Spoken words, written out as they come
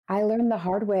I learned the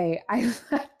hard way. I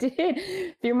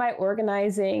did through my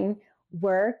organizing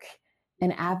work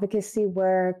and advocacy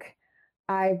work.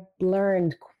 I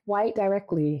learned quite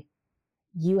directly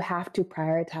you have to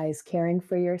prioritize caring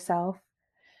for yourself.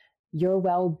 Your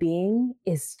well being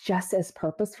is just as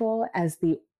purposeful as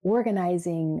the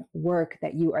organizing work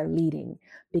that you are leading.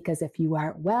 Because if you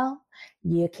aren't well,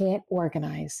 you can't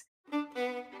organize.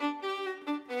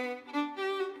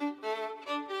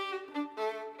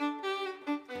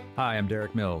 Hi, I'm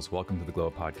Derek Mills. Welcome to the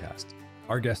Glow Podcast.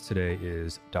 Our guest today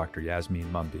is Dr.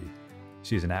 Yasmene Mumby.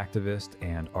 She's an activist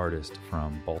and artist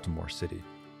from Baltimore City.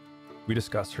 We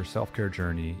discuss her self-care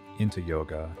journey into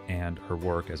yoga and her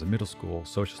work as a middle school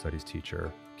social studies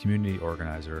teacher, community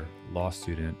organizer, law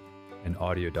student, and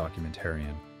audio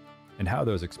documentarian, and how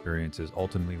those experiences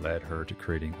ultimately led her to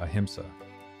creating Ahimsa,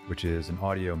 which is an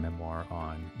audio memoir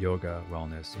on yoga,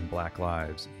 wellness, and Black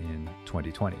lives in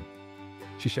 2020.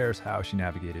 She shares how she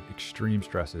navigated extreme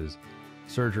stresses,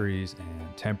 surgeries,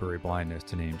 and temporary blindness,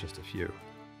 to name just a few.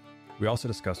 We also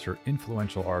discussed her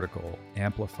influential article,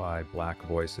 Amplify Black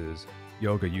Voices,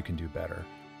 Yoga You Can Do Better,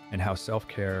 and how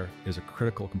self-care is a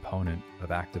critical component of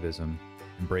activism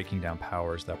and breaking down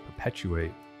powers that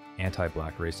perpetuate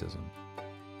anti-Black racism.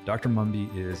 Dr.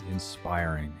 Mumby is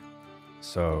inspiring,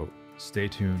 so stay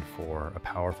tuned for a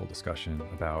powerful discussion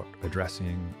about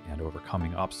addressing and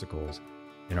overcoming obstacles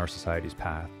in our society's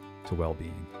path to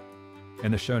well-being.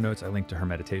 In the show notes, I link to her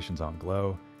meditations on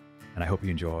Glow, and I hope you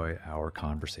enjoy our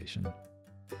conversation.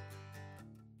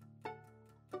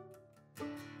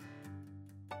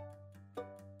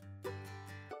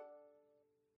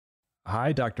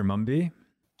 Hi, Dr. Mumby.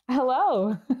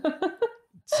 Hello.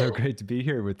 So great to be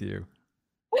here with you.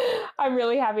 I'm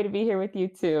really happy to be here with you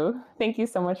too. Thank you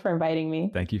so much for inviting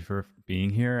me. Thank you for being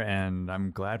here, and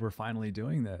I'm glad we're finally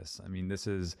doing this. I mean, this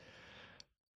is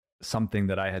something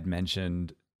that I had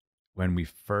mentioned when we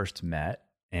first met,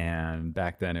 and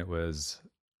back then it was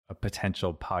a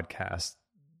potential podcast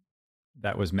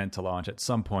that was meant to launch at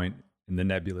some point in the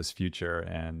nebulous future,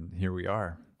 and here we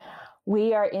are.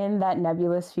 We are in that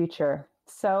nebulous future.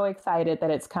 So excited that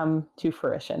it's come to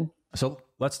fruition. So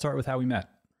let's start with how we met.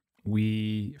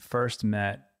 We first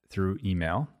met through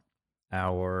email.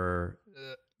 Our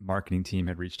marketing team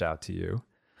had reached out to you.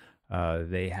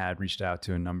 They had reached out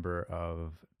to a number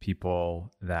of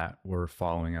people that were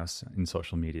following us in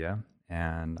social media.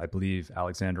 And I believe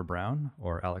Alexandra Brown,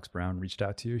 or Alex Brown, reached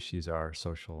out to you. She's our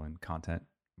social and content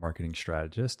marketing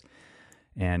strategist.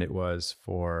 And it was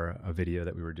for a video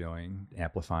that we were doing,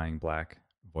 Amplifying Black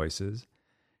Voices.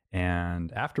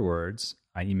 And afterwards,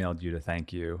 I emailed you to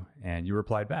thank you, and you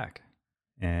replied back.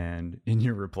 And in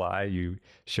your reply, you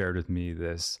shared with me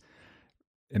this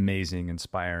amazing,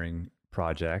 inspiring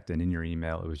project, and in your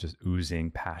email it was just oozing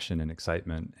passion and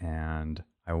excitement, and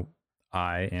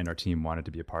I and our team wanted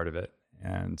to be a part of it.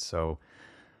 And so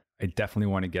I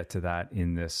definitely want to get to that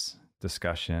in this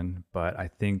discussion, but I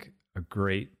think a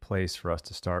great place for us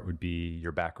to start would be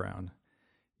your background.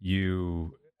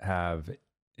 You have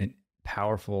a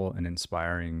powerful and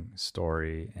inspiring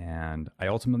story, and I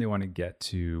ultimately want to get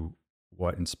to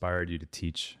what inspired you to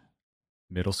teach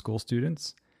middle school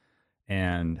students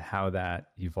and how that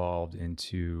evolved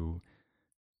into,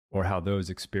 or how those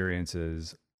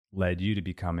experiences led you to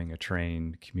becoming a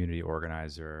trained community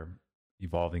organizer,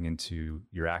 evolving into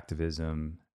your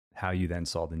activism, how you then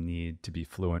saw the need to be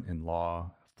fluent in law,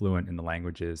 fluent in the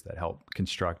languages that help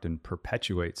construct and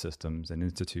perpetuate systems and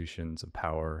institutions of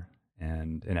power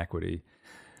and inequity.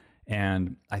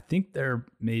 And I think there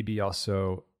may be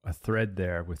also a thread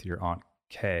there with your Aunt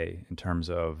Kay in terms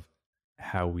of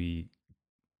how we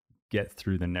get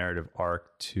through the narrative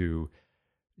arc to,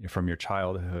 from your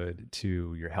childhood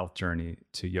to your health journey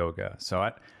to yoga. So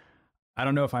I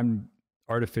don't know if I'm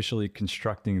artificially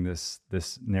constructing this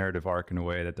narrative arc in a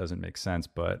way that doesn't make sense,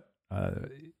 but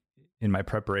in my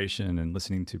preparation and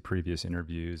listening to previous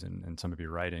interviews and some of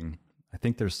your writing, I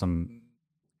think there's some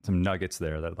nuggets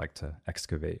there that I'd like to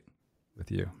excavate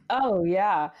with you. Oh,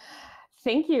 yeah.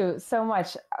 Thank you so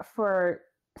much for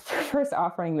first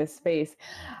offering this space.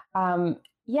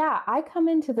 Yeah, I come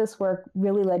into this work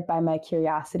really led by my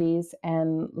curiosities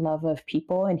and love of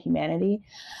people and humanity.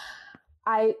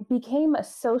 I became a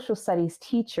social studies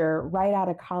teacher right out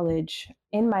of college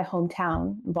in my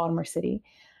hometown, Baltimore City,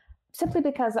 simply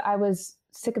because I was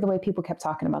sick of the way people kept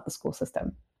talking about the school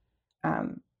system.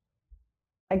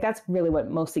 Like that's really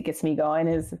what mostly gets me going,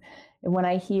 is when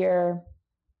I hear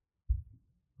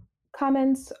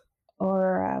comments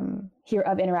or hear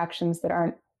of interactions that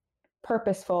aren't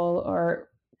purposeful or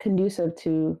conducive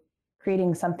to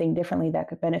creating something differently that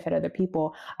could benefit other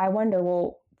people. I wonder,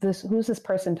 well, who's this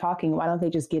person talking? Why don't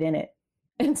they just get in it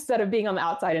instead of being on the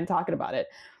outside and talking about it.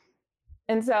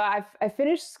 And so I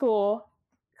finished school,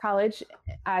 college.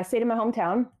 I stayed in my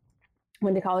hometown,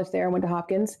 went to college there, went to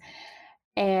Hopkins,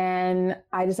 and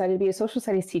I decided to be a social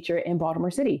studies teacher in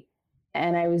Baltimore City.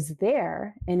 And I was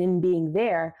there, and in being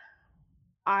there,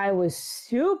 I was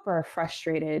super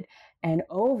frustrated and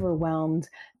overwhelmed.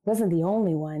 Wasn't the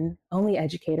only one, only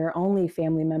educator, only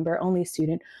family member, only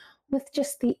student, with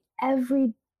just the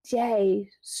everyday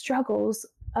struggles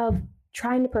of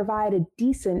trying to provide a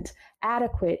decent,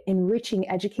 adequate, enriching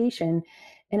education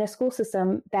in a school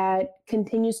system that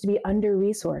continues to be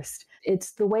under-resourced.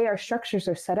 It's the way our structures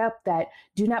are set up that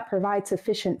do not provide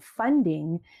sufficient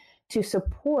funding to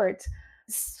support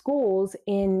schools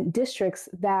in districts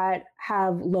that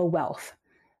have low wealth.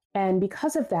 And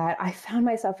because of that, I found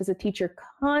myself as a teacher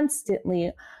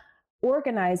constantly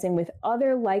organizing with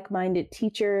other like-minded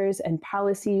teachers and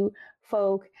policy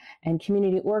folk and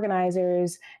community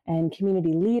organizers and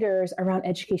community leaders around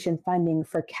education funding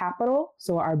for capital.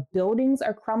 So our buildings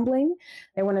are crumbling.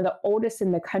 They're one of the oldest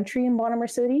in the country in Baltimore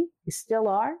City. We still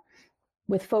are,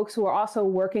 with folks who are also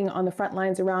working on the front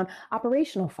lines around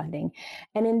operational funding.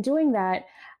 And in doing that,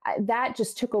 that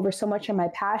just took over so much of my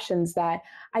passions that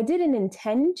I didn't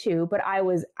intend to, but I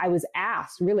was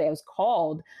asked, really, I was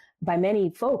called by many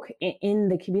folk in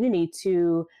the community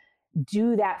to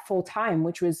do that full time,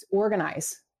 which was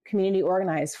community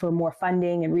organize for more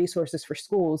funding and resources for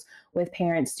schools with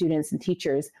parents, students, and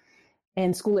teachers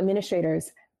and school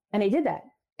administrators. And I did that.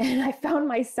 And I found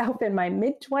myself in my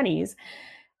mid-20s,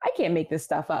 I can't make this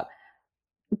stuff up,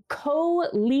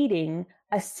 co-leading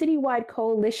a citywide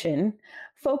coalition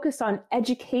focused on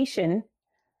education,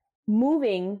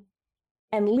 moving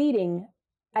and leading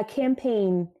a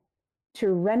campaign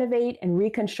to renovate and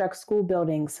reconstruct school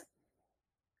buildings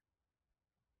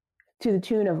to the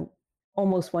tune of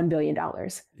almost $1 billion.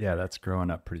 Yeah, that's growing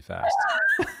up pretty fast.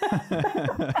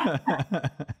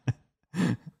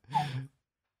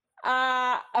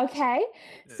 Okay.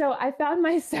 So I found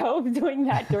myself doing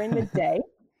that during the day.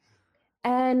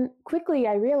 And quickly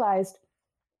I realized,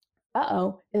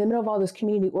 in the middle of all this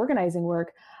community organizing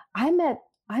work, I'm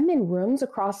in rooms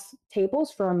across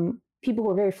tables from people who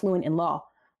are very fluent in law,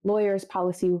 lawyers,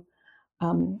 policy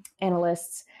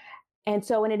analysts. And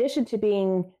so in addition to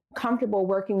being comfortable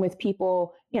working with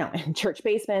people, in church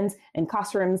basements and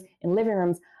classrooms and living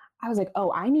rooms, I was like,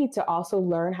 I need to also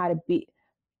learn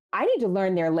I need to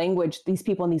learn their language, these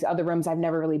people in these other rooms I've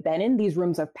never really been in, these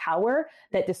rooms of power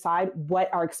that decide what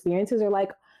our experiences are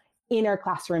like in our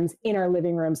classrooms, in our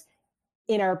living rooms,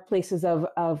 in our places of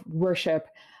worship,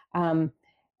 and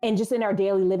just in our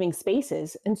daily living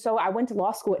spaces. And so I went to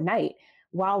law school at night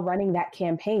while running that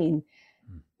campaign.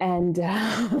 And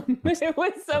it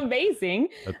was amazing.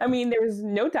 I mean, there was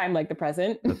no time like the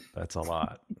present. That's a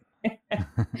lot.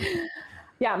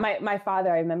 Yeah, my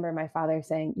father, I remember my father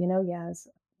saying, Yas,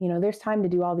 there's time to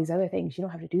do all these other things. You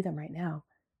don't have to do them right now.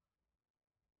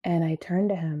 And I turned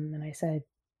to him and I said,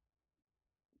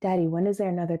 Daddy, when is there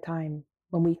another time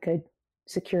when we could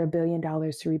secure $1 billion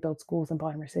to rebuild schools in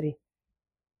Baltimore City?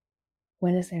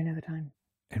 When is there another time?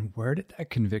 And where did that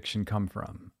conviction come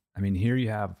from? I mean, here you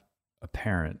have a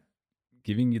parent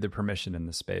giving you the permission in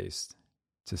the space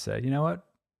to say, you know what,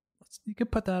 you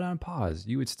could put that on pause.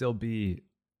 You would still be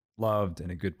loved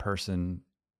and a good person,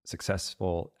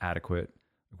 successful, adequate.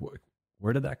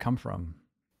 Where did that come from?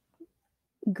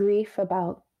 Grief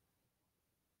about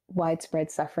widespread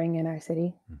suffering in our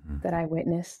city that I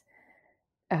witnessed.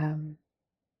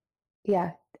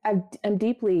 Yeah, I'm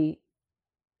deeply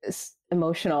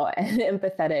emotional and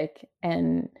empathetic,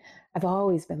 and I've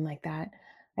always been like that.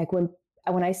 Like when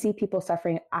I see people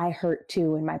suffering, I hurt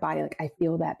too in my body. Like I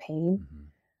feel that pain.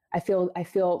 I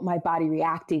feel my body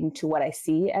reacting to what I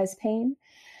see as pain,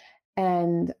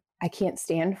 and I can't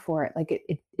stand for it. Like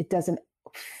it doesn't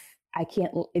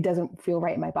feel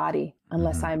right in my body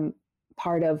unless I'm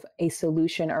part of a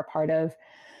solution or part of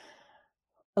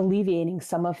alleviating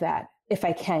some of that, if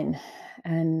I can.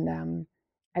 And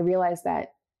I realized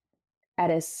that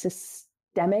at a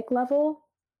systemic level,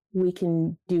 we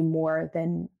can do more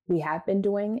than we have been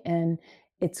doing. And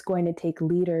it's going to take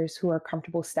leaders who are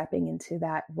comfortable stepping into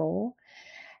that role.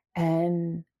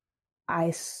 And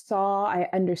I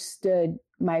understood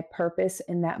my purpose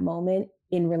in that moment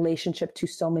in relationship to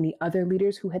so many other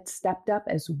leaders who had stepped up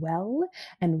as well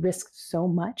and risked so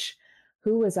much.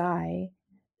 Who was I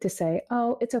to say,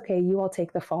 oh, it's okay, you all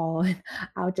take the fall and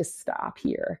I'll just stop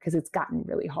here because it's gotten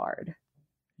really hard.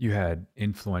 You had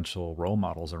influential role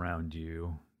models around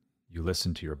you. You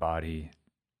listened to your body,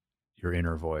 your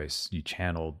inner voice. You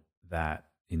channeled that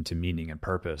into meaning and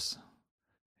purpose.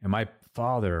 And my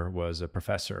father was a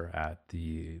professor at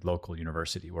the local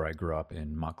university where I grew up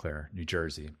in Montclair, New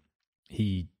Jersey.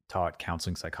 He taught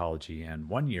counseling psychology, and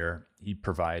one year he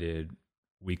provided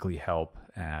weekly help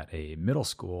at a middle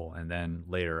school and then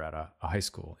later at a high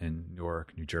school in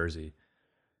Newark, New Jersey.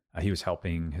 He was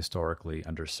helping historically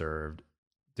underserved,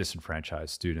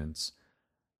 disenfranchised students.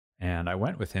 And I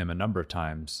went with him a number of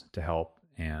times to help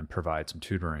and provide some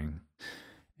tutoring.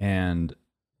 And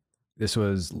this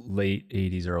was late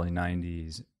 80s, early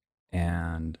 90s.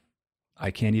 And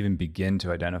I can't even begin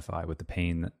to identify with the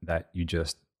pain that you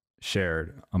just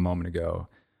shared a moment ago,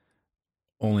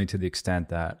 only to the extent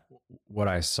that what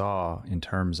I saw in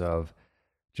terms of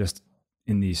just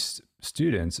in these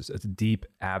students is a deep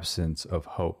absence of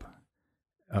hope,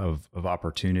 of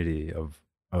opportunity, of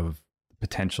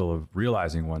potential, of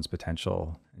realizing one's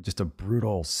potential, and just a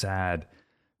brutal, sad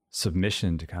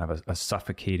submission to kind of a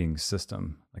suffocating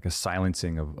system, like a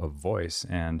silencing of voice.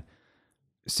 And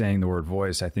saying the word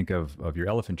voice, I think of your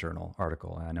Elephant Journal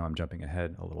article. And I know I'm jumping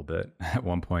ahead a little bit. At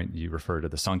one point, you refer to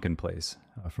the sunken place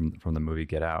from the movie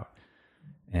Get Out.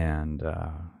 And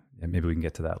maybe we can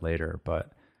get to that later.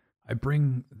 But I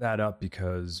bring that up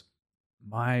because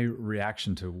my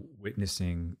reaction to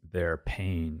witnessing their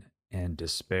pain and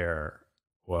despair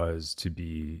was to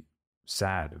be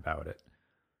sad about it,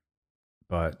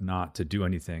 but not to do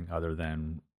anything other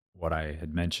than what I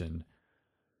had mentioned.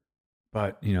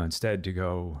 But, instead to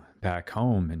go back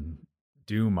home and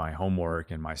do my homework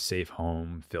in my safe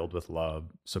home filled with love,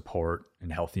 support,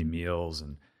 and healthy meals.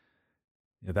 And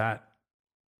that,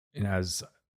 as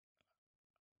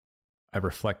I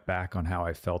reflect back on how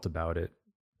I felt about it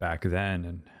back then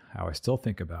and how I still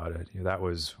think about it, that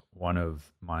was one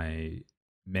of my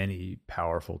many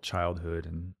powerful childhood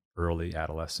and early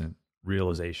adolescent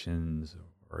realizations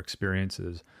or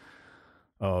experiences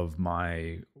of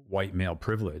my white male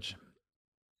privilege.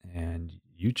 And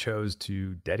you chose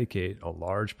to dedicate a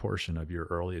large portion of your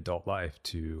early adult life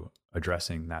to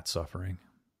addressing that suffering.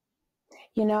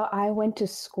 I went to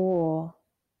school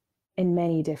in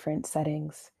many different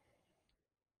settings.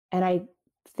 And I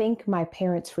thank my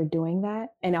parents for doing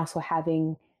that, and also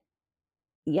having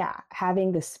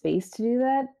the space to do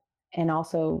that. And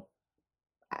also,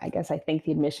 I guess I thank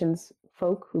the admissions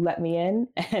folk who let me in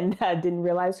and didn't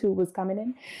realize who was coming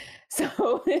in.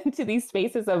 So into these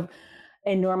spaces of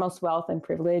enormous wealth and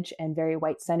privilege and very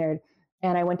white centered.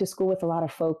 And I went to school with a lot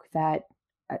of folk that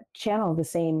channel the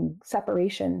same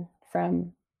separation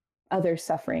from others'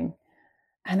 suffering.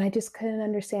 And I just couldn't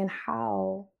understand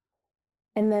how.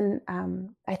 And then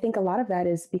I think a lot of that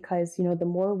is because, the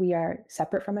more we are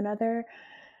separate from another,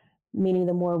 meaning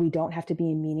the more we don't have to be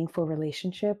in meaningful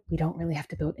relationship, we don't really have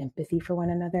to build empathy for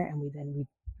one another. And we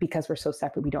because we're so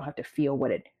separate, we don't have to feel what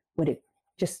it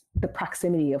just the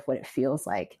proximity of what it feels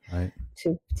like, right,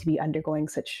 to be undergoing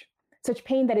such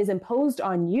pain that is imposed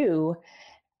on you,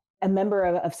 a member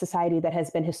of society that has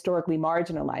been historically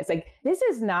marginalized. Like, this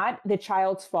is not the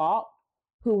child's fault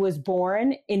who was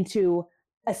born into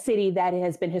a city that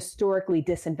has been historically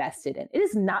disinvested in. It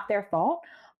is not their fault,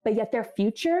 but yet their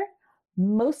future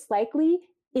most likely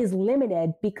is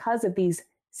limited because of these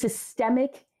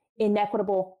systemic,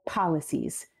 inequitable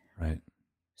policies. Right.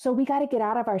 So we got to get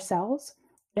out of ourselves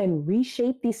and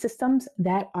reshape these systems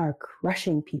that are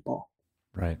crushing people.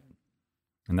 Right.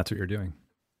 And that's what you're doing.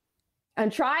 I'm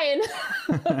trying.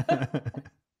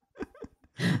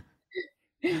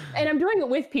 And I'm doing it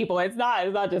with people. It's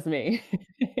not just me.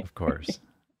 Of course.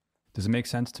 Does it make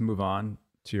sense to move on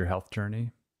to your health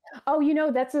journey? Oh,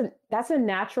 that's a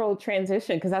natural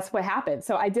transition, because that's what happened.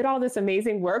 So I did all this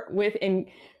amazing work with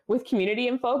community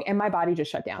and folk, and my body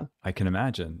just shut down. I can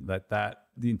imagine that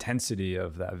the intensity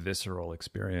of that visceral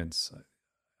experience.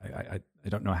 I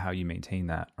don't know how you maintain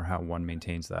that, or how one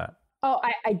maintains that. Oh,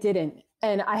 I didn't.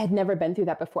 And I had never been through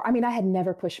that before. I mean, I had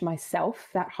never pushed myself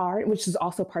that hard, which is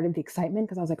also part of the excitement,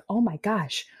 because I was like, oh my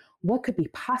gosh, what could be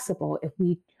possible if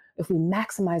we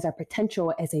maximize our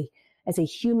potential as a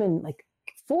human, like,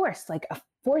 force, like a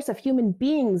force of human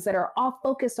beings that are all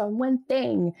focused on one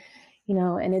thing,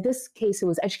 and in this case, it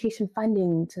was education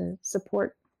funding to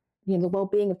support, the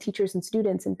well-being of teachers and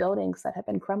students in buildings that have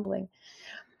been crumbling.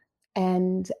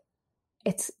 And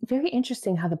it's very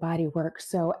interesting how the body works.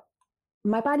 So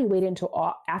my body waited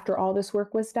until after all this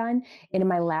work was done. And in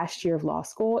my last year of law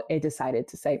school, it decided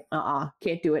to say,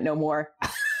 can't do it no more.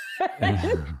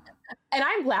 And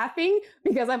I'm laughing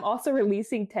because I'm also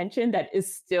releasing tension that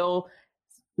is still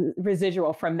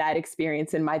residual from that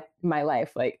experience in my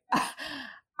life. Like,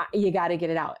 you got to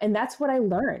get it out. And that's what I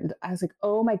learned. I was like,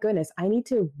 oh my goodness, I need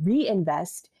to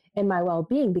reinvest in my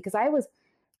well-being, because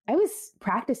I was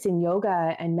practicing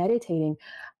yoga and meditating,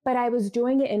 but I was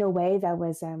doing it in a way that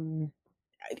was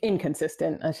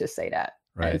inconsistent. Let's just say that.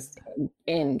 I Right. was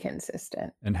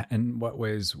inconsistent. And in what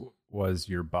ways was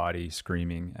your body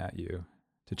screaming at you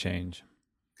to change?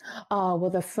 Well,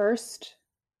 the first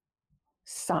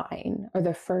sign or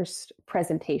the first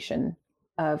presentation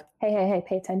of, hey, hey, hey,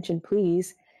 pay attention,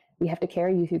 please. We have to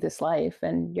carry you through this life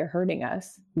and you're hurting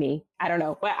us. Me. I don't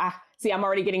know. But see, I'm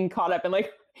already getting caught up in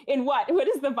like, in what? What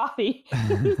is the body?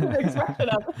 What is the expression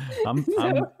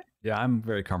of? I'm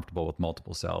very comfortable with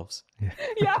multiple selves.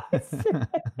 Yes.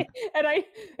 And I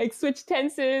like switch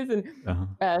tenses and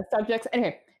subjects.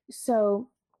 Anyway, so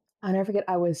I'll never forget,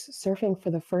 I was surfing for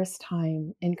the first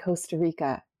time in Costa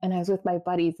Rica, and I was with my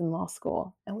buddies in law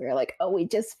school, and we were like, oh, we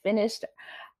just finished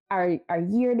our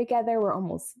year together. We're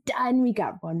almost done. We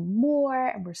got one more,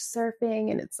 and we're surfing,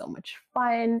 and it's so much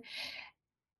fun.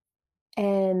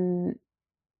 And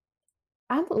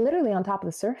I'm literally on top of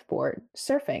the surfboard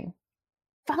surfing.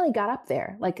 Finally got up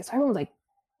there. Like, so everyone was like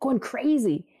going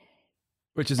crazy.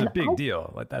 Which is a big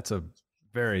deal. Like, that's a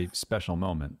very special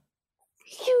moment.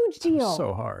 Huge deal.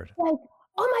 So hard. Like,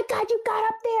 oh my God, you got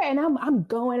up there. And I'm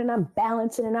going and I'm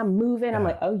balancing and I'm moving. Yeah. I'm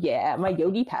like, oh yeah, my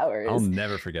yogi powers. I'll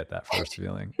never forget that first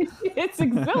feeling. It's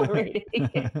exhilarating.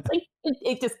 It's like,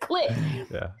 it just clicked.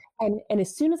 Yeah. And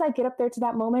as soon as I get up there to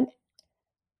that moment,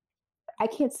 I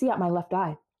can't see out my left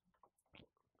eye.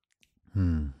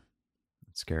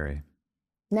 It's scary.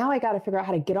 Now I got to figure out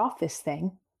how to get off this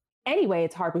thing. Anyway,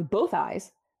 it's hard with both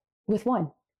eyes, with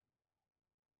one.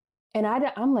 And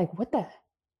I'm like, what the?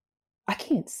 I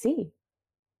can't see.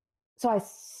 So I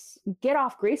get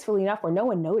off gracefully enough where no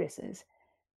one notices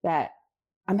that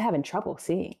I'm having trouble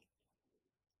seeing.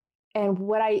 And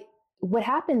what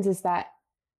happens is that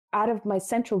out of my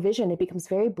central vision, it becomes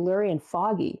very blurry and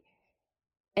foggy.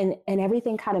 And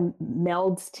everything kind of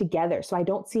melds together. So I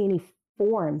don't see any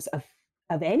forms of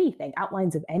anything,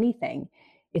 outlines of anything.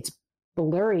 It's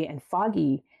blurry and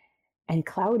foggy and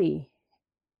cloudy.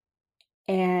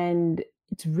 And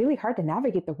it's really hard to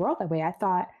navigate the world that way. I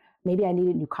thought maybe I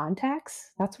needed new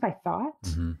contacts. That's what I thought.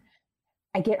 Mm-hmm.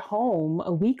 I get home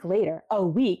a week later,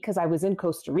 because I was in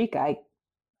Costa Rica,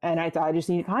 and I thought I just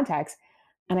needed contacts.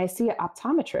 And I see an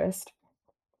optometrist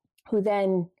who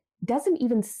then doesn't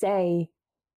even say,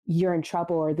 you're in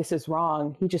trouble or this is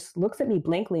wrong. He just looks at me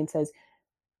blankly and says,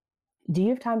 do you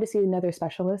have time to see another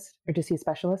specialist or to see a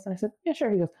specialist? And I said, yeah, sure.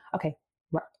 He goes, okay,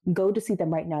 go to see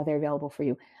them right now. They're available for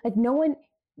you. Like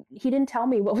he didn't tell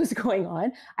me what was going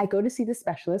on. I go to see the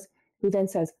specialist who then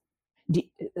says,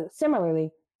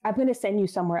 similarly, I'm going to send you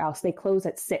somewhere else. They close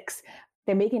at 6.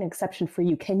 They're making an exception for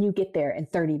you. Can you get there in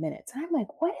 30 minutes? And I'm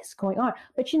like, what is going on?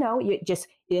 But you just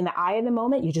in the eye of the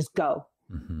moment, you just go.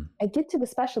 Mm-hmm. I get to the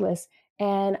specialist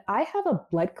and I have a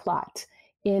blood clot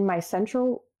in my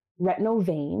central retinal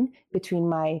vein between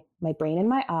my brain and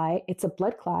my eye. It's a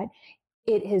blood clot.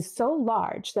 It is so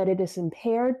large that it has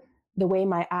impaired the way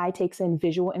my eye takes in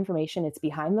visual information. It's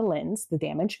behind the lens, the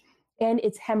damage, and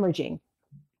it's hemorrhaging.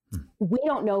 We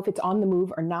don't know if it's on the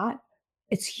move or not.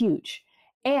 It's huge.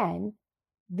 And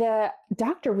the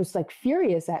doctor was like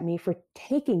furious at me for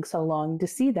taking so long to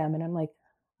see them. And I'm like,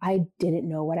 I didn't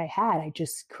know what I had. I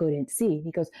just couldn't see.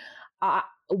 He goes,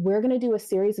 we're going to do a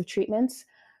series of treatments.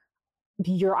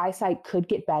 Your eyesight could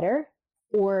get better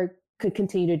or could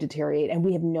continue to deteriorate. And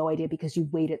we have no idea because you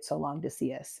waited so long to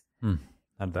see us.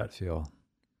 How did that feel?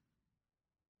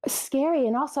 Scary.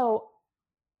 And also,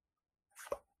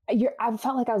 I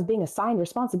felt like I was being assigned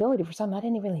responsibility for something I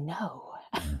didn't really know.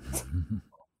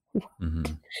 Mm-hmm.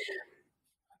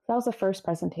 That was the first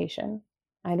presentation.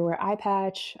 I had to wear eye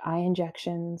patch, eye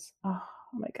injections. Oh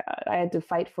my God. I had to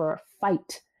fight for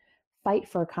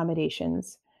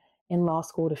accommodations in law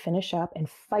school to finish up and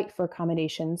fight for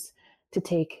accommodations to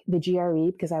take the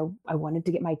GRE because I wanted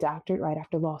to get my doctorate right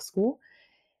after law school.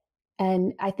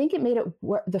 And I think it made it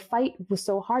work. The fight was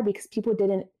so hard because people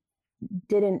didn't,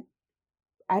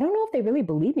 I don't know if they really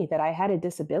believed me that I had a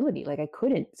disability. Like I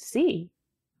couldn't see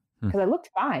because I looked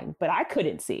fine, but I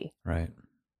couldn't see. Right.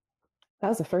 That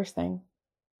was the first thing.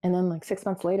 And then like 6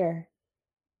 months later,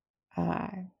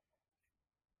 I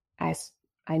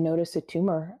noticed a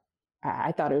tumor.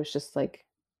 I thought it was just like,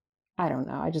 I don't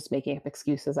know. I just making up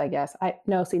excuses, I guess.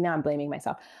 Now I'm blaming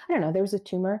myself. I don't know. There was a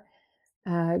tumor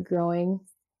growing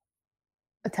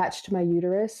attached to my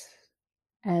uterus,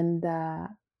 and I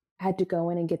had to go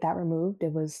in and get that removed.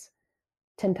 It was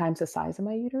 10 times the size of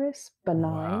my uterus,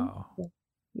 benign. Wow.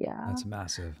 Yeah. That's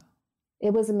massive.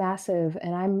 It was massive,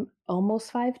 and I'm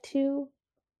almost 5'2".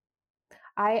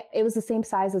 It was the same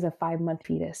size as a 5-month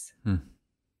fetus.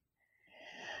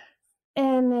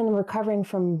 And then recovering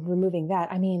from removing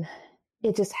that, I mean,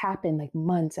 it just happened like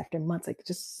months after months, like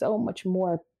just so much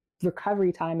more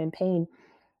recovery time and pain.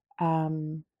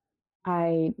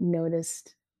 I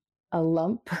noticed a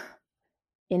lump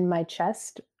in my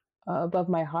chest above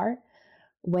my heart,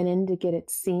 went in to get it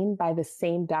seen by the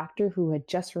same doctor who had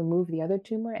just removed the other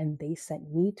tumor, and they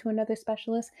sent me to another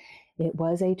specialist. It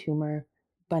was a tumor,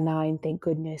 benign, thank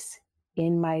goodness,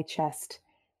 in my chest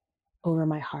over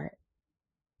my heart.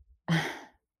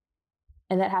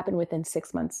 And that happened within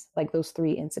 6 months, like those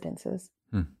 3 incidences.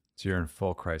 So you're in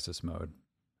full crisis mode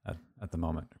at the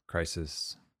moment,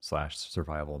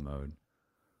 crisis/survival mode.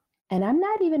 And I'm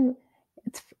not even,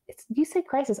 it's you say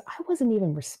crisis, I wasn't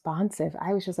even responsive.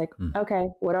 I was just like,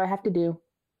 okay, what do I have to do?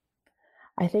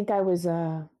 I think I was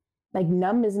like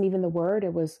numb isn't even the word.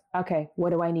 It was, okay,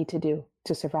 what do I need to do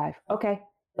to survive? Okay,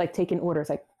 like taking orders,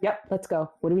 like, yep, let's go.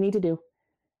 What do we need to do?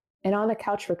 And on the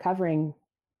couch recovering,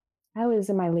 I was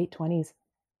in my late 20s.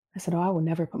 I said, oh, I will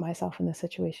never put myself in this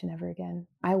situation ever again.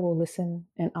 I will listen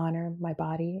and honor my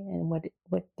body and what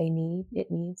they need. It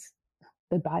needs,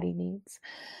 the body needs.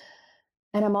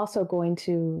 And I'm also going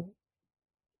to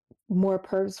more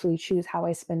purposefully choose how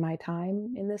I spend my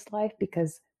time in this life,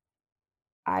 because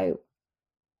I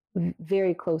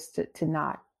very close to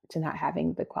not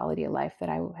having the quality of life that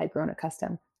I had grown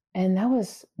accustomed. And that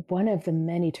was one of the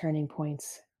many turning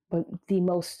points, but the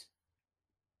most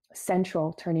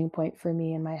central turning point for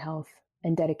me in my health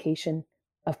and dedication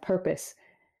of purpose,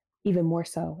 even more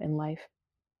so in life.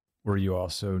 Were you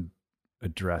also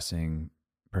addressing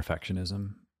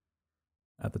perfectionism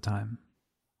at the time?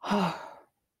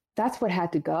 That's what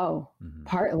had to go.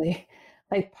 Partly,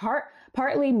 like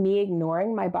partly me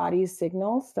ignoring my body's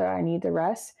signals that I need to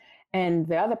rest, and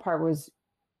the other part was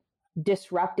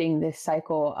disrupting this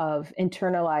cycle of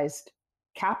internalized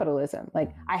capitalism.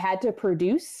 Like I had to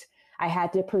produce,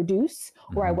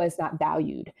 or I was not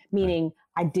valued, meaning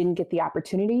I didn't get the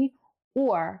opportunity,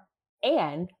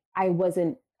 and I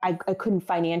couldn't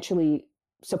financially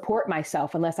support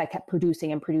myself unless I kept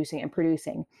producing and producing and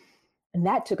producing. And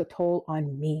that took a toll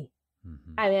on me.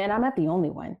 I mean, I'm not the only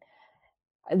one.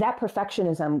 That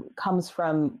perfectionism comes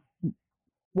from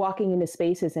walking into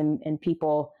spaces and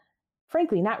people,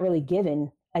 frankly, not really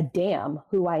given a damn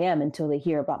who I am until they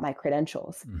hear about my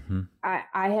credentials. I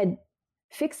had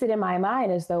fixed it in my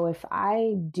mind as though if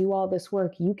I do all this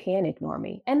work, you can't ignore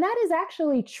me. And that is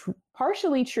actually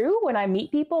partially true when I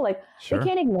meet people. Like, they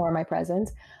can't ignore my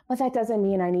presence, but that doesn't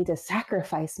mean I need to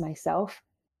sacrifice myself.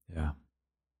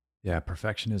 Yeah,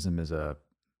 perfectionism is a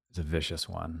vicious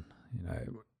one. You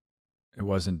know, it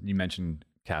wasn't. You mentioned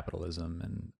capitalism,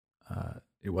 and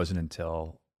it wasn't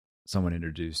until someone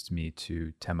introduced me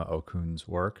to Tema Okun's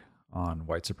work on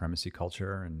white supremacy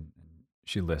culture, and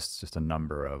she lists just a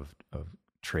number of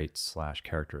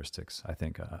traits/characteristics. I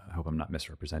think I hope I'm not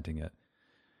misrepresenting it,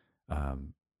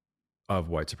 of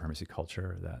white supremacy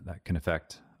culture that can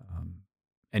affect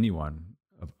anyone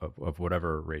of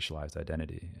whatever racialized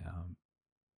identity.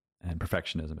 And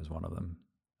perfectionism is one of them.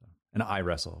 And I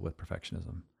wrestle with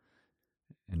perfectionism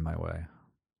in my way.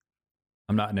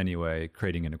 I'm not in any way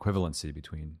creating an equivalency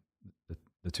between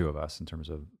the two of us in terms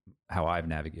of how I've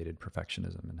navigated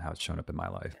perfectionism and how it's shown up in my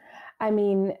life. I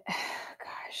mean,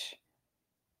 gosh,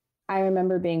 I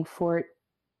remember being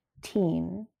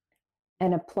 14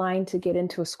 and applying to get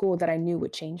into a school that I knew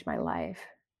would change my life.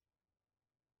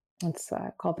 It's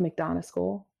called the McDonough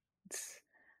School. It's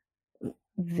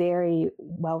very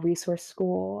well-resourced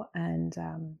school, and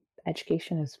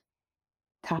education is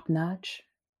top-notch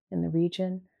in the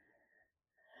region.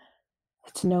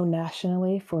 It's known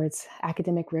nationally for its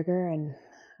academic rigor and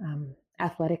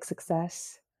athletic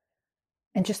success,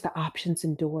 and just the options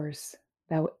and doors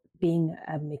that being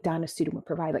a McDonough student would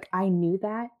provide. Like, I knew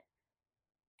that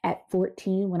at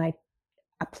 14 when I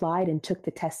applied and took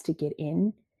the test to get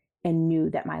in, and knew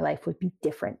that my life would be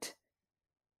different.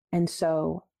 And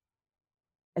so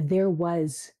there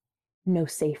was no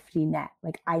safety net.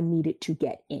 Like, I needed to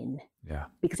get in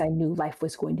because I knew life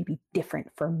was going to be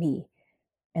different for me.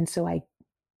 And so I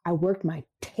worked my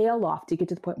tail off to get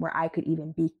to the point where I could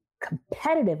even be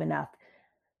competitive enough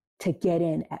to get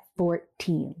in at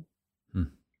 14.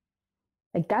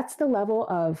 Like, that's the level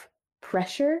of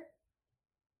pressure.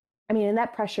 I mean, and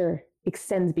that pressure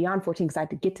extends beyond 14 because I had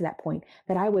to get to that point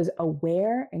that I was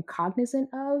aware and cognizant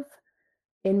of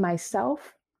in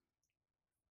myself,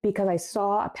 because I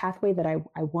saw a pathway that I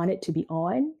wanted to be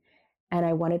on, and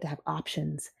I wanted to have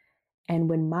options. And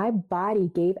when my body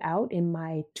gave out in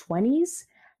my 20s,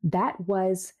 that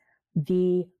was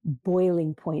the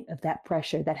boiling point of that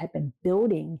pressure that had been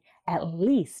building at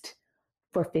least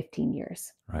for 15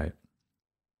 years. Right.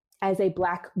 As a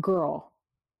Black girl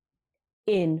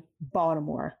in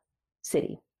Baltimore,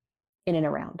 city, in and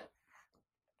around.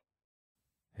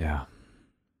 Yeah.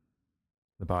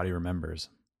 The body remembers.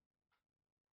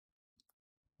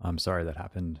 I'm sorry that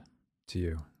happened to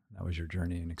you. That was your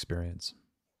journey and experience.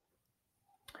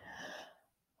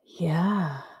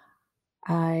 Yeah.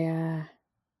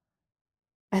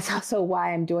 That's also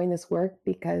why I'm doing this work,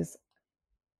 because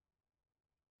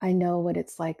I know what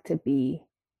it's like to be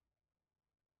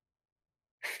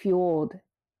fueled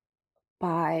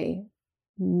by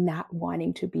not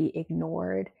wanting to be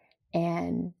ignored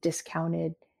and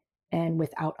discounted and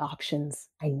without options.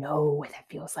 I know what that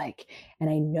feels like. And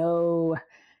I know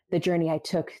the journey I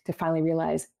took to finally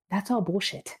realize that's all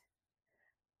bullshit.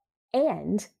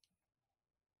 And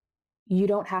you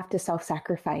don't have to self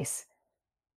sacrifice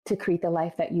to create the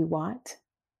life that you want,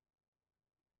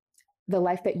 the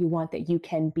life that you want, that you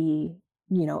can be,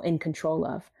 in control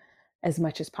of as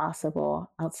much as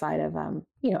possible, outside of,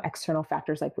 external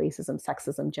factors like racism,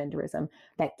 sexism, genderism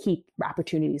that keep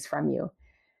opportunities from you.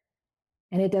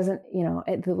 And it doesn't,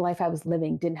 the life I was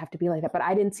living didn't have to be like that, but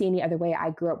I didn't see any other way. I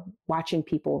grew up watching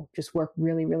people just work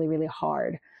really, really, really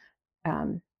hard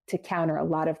to counter a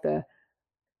lot of the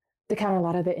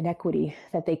inequity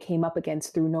that they came up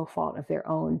against through no fault of their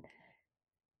own.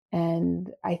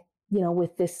 And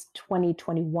with this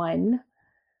 2021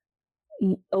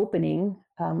 opening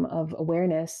of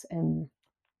awareness and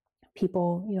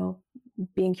people,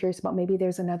 being curious about maybe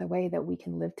there's another way that we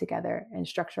can live together and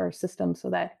structure our system so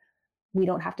that we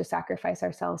don't have to sacrifice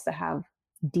ourselves to have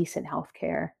decent health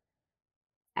care,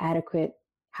 adequate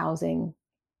housing,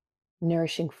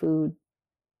 nourishing food,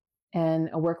 and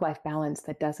a work-life balance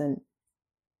that doesn't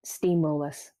steamroll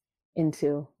us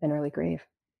into an early grave.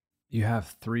 You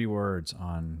have 3 words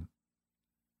on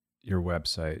your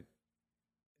website,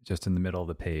 just in the middle of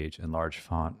the page in large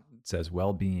font. It says,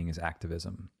 well-being is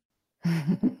activism.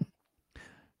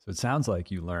 So it sounds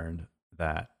like you learned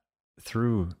that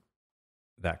through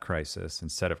that crisis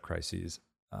and set of crises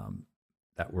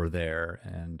that were there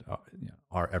and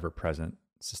are ever present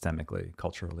systemically,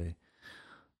 culturally,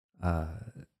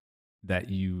 that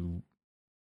you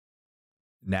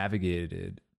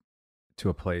navigated to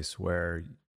a place where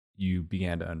you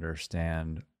began to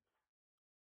understand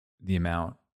the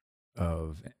amount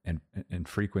of and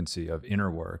frequency of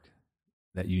inner work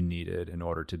that you needed in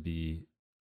order to be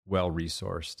well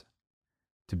resourced,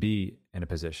 to be in a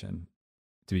position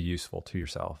to be useful to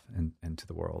yourself and to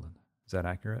the world. Is that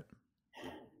accurate?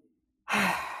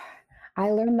 I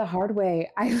learned the hard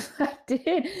way. I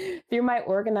did through my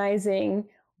organizing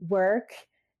work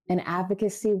and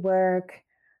advocacy work.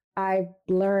 I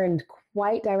learned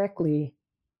quite directly,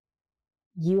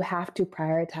 you have to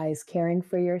prioritize caring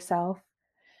for yourself.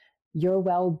 Your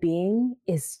well-being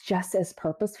is just as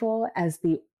purposeful as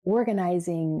the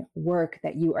organizing work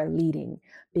that you are leading,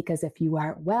 because if you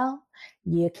aren't well,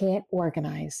 you can't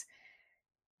organize.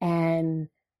 And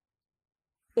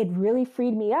it really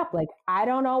freed me up. Like, I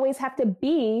don't always have to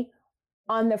be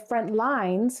on the front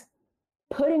lines,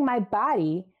 putting my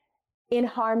body in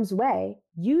harm's way,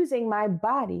 using my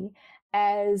body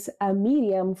as a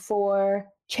medium for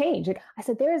change. Like I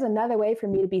said, there is another way for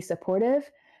me to be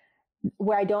supportive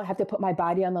where I don't have to put my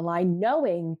body on the line,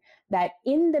 knowing that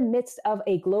in the midst of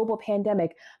a global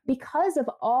pandemic, because of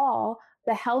all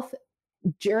the health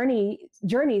journeys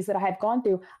that I have gone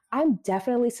through, I'm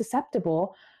definitely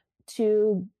susceptible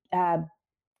to not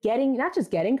just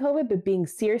getting COVID, but being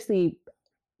seriously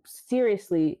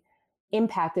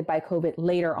impacted by COVID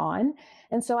later on.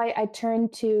 And so I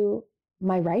turned to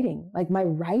my writing. Like, my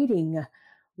writing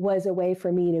was a way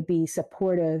for me to be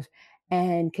supportive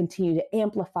and continue to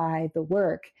amplify the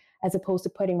work, as opposed to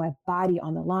putting my body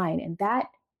on the line. And that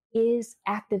is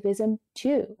activism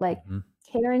too. Like,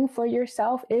 caring for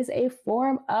yourself is a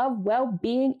form of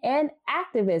well-being and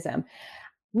activism.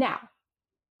 Now,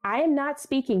 I am not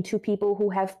speaking to people who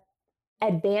have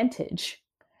advantage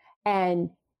and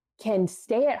can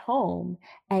stay at home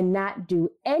and not do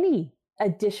any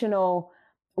additional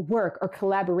work or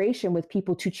collaboration with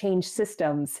people to change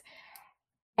systems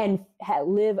and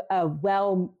live a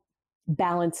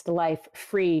well-balanced life,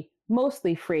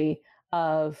 mostly free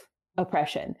of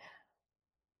oppression.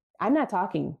 I'm not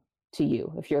talking to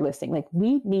you if you're listening. Like,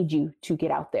 we need you to get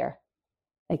out there.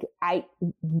 Like,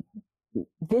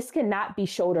 this cannot be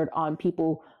shouldered on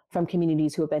people from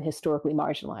communities who have been historically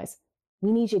marginalized.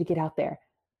 We need you to get out there.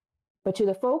 But to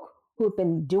the folk who have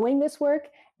been doing this work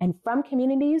and from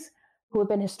communities who have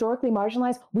been historically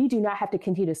marginalized, we do not have to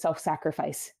continue to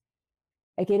self-sacrifice.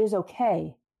 Like, it is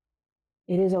okay.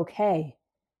 It is okay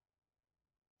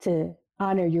to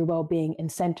honor your well-being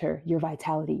and center your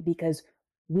vitality, because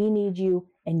we need you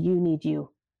and you need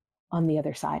you on the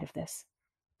other side of this.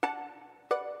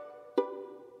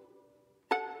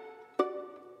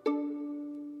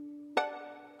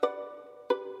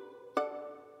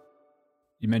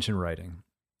 You mentioned writing.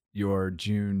 Your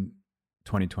June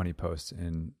 2020 post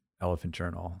in Elephant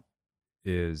Journal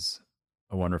is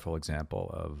a wonderful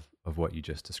example of what you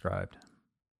just described.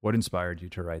 What inspired you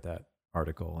to write that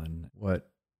article, and what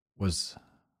was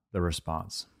the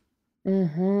response?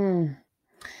 I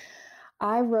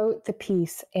wrote the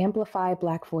piece, Amplify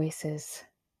Black Voices,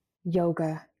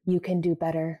 Yoga, You Can Do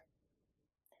Better.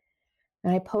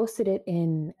 And I posted it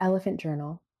in Elephant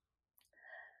Journal.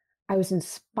 I was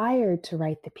inspired to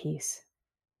write the piece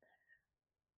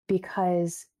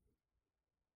because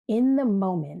in the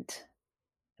moment,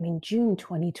 June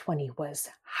 2020 was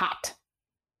hot.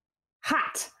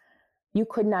 You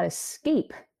could not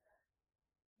escape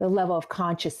the level of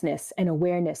consciousness and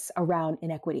awareness around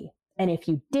inequity. And if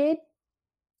you did,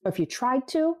 or if you tried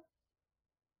to,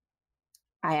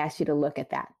 I asked you to look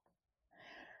at that.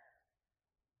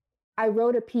 I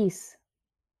wrote a piece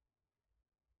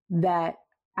that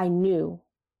I knew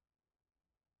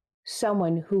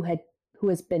someone who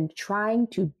has been trying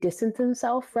to distance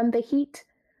themselves from the heat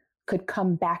could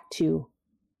come back to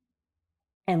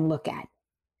and look at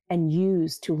and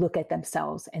use to look at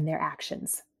themselves and their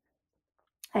actions.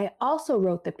 I also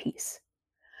wrote the piece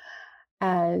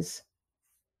as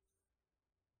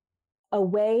a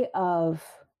way of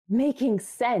making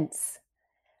sense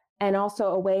and also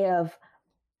a way of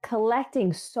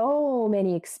collecting so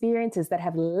many experiences that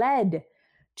have led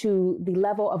to the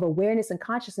level of awareness and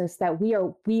consciousness that we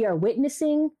are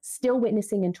still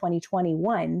witnessing in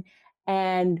 2021,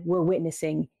 and we're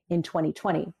witnessing in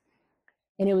 2020.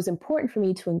 And it was important for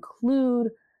me to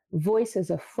include voices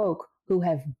of folk who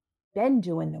have been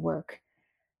doing the work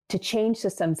to change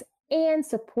systems and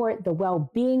support the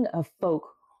well-being of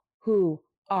folk who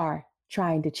are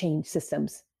trying to change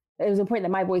systems. It was important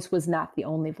that my voice was not the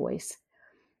only voice.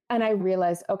 And I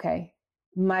realized, okay,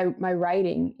 my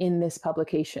writing in this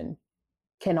publication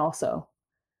can also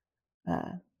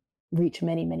reach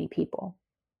many, many people.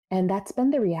 And that's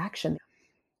been the reaction.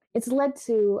 It's led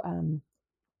to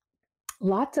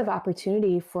lots of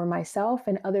opportunity for myself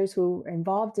and others who are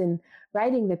involved in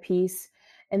writing the piece,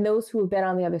 and those who have been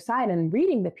on the other side and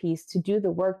reading the piece, to do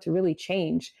the work to really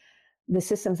change the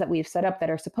systems that we've set up that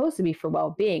are supposed to be for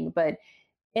well-being, but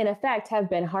in effect have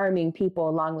been harming people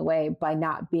along the way by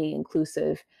not being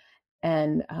inclusive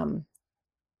and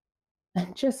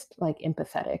just like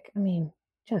empathetic.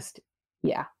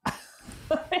 Yeah.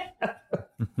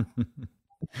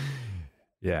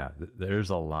 Yeah,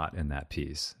 there's a lot in that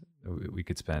piece. We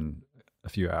could spend a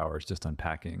few hours just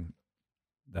unpacking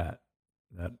that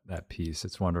piece.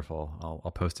 It's wonderful.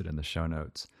 I'll post it in the show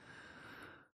notes.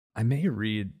 I may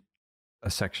read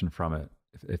a section from it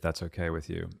if that's okay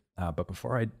with you. But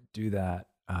before I do that,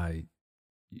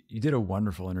 you did a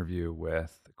wonderful interview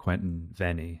with Quentin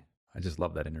Venny. I just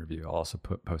love that interview. I'll also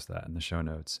post that in the show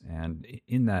notes. And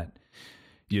in that,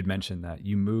 you had mentioned that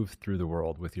you move through the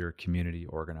world with your community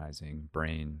organizing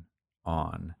brain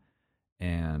on.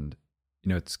 And,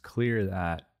 it's clear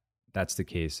that that's the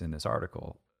case in this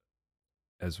article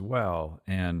as well.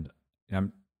 And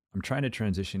I'm trying to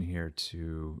transition here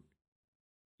to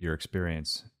your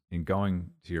experience in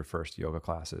going to your first yoga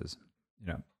classes,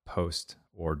 post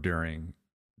or during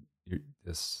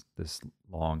this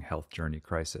long health journey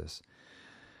crisis.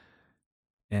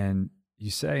 And you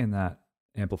say in that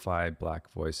Amplify Black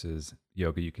Voices,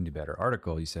 Yoga You Can Do Better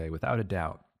article, you say, without a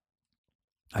doubt,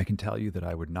 I can tell you that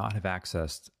I would not have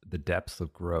accessed the depth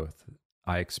of growth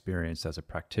I experienced as a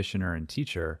practitioner and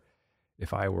teacher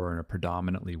if I were in a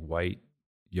predominantly white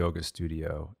yoga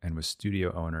studio and with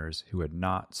studio owners who had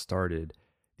not started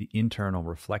the internal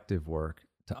reflective work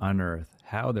to unearth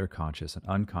how their conscious and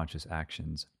unconscious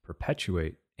actions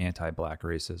perpetuate anti-Black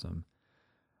racism.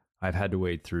 I've had to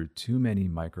wade through too many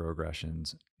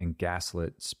microaggressions and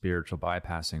gaslit spiritual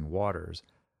bypassing waters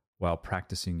while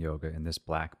practicing yoga in this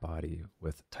Black body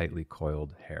with tightly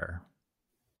coiled hair.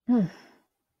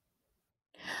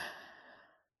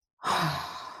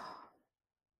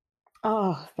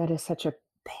 Oh, that is such a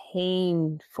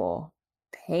painful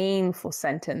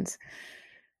sentence.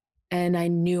 And I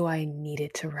knew I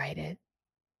needed to write it.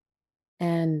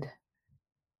 And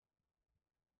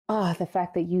the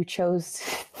fact that you chose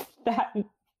that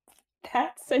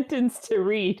sentence to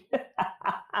read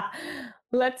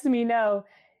lets me know,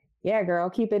 yeah, girl,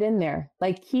 keep it in there.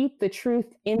 Like, keep the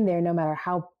truth in there, no matter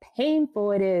how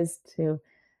painful it is to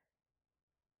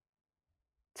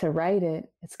write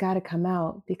it. It's got to come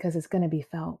out because it's going to be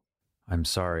felt. I'm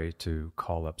sorry to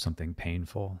call up something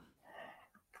painful.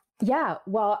 Yeah,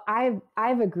 well,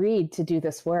 I've agreed to do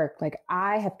this work. Like,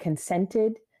 I have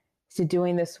consented to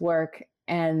doing this work,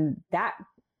 and that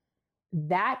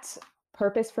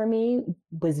purpose for me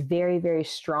was very, very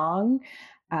strong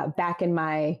back in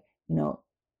my,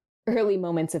 early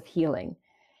moments of healing.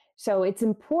 So it's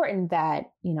important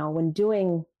that, when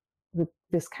doing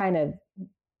this kind of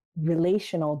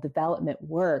relational development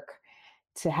work,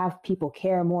 to have people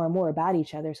care more and more about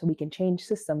each other so we can change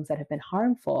systems that have been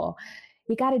harmful,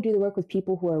 you got to do the work with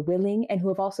people who are willing and who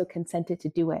have also consented to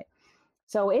do it.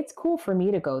 So it's cool for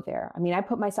me to go there. I mean, I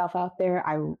put myself out there.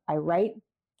 I write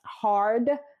hard.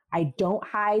 I don't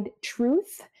hide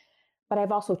truth, but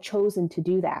I've also chosen to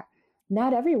do that.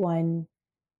 Not everyone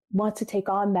wants to take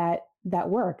on that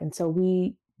work, and so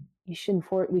we shouldn't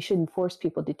force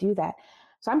people to do that.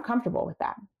 So I'm comfortable with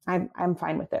that. I'm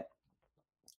fine with it.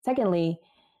 Secondly,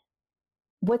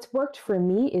 what's worked for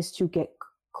me is to get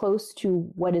close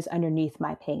to what is underneath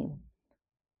my pain.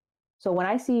 So when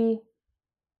I see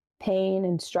pain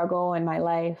and struggle in my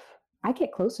life, I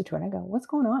get closer to it. I go, what's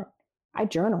going on? I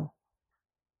journal.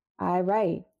 I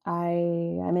write.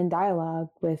 I'm in dialogue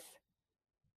with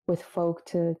folk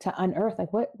to unearth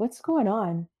like what's going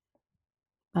on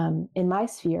in my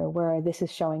sphere where this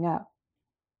is showing up.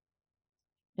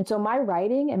 And so my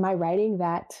writing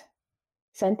that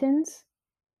sentence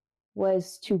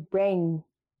was to bring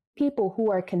people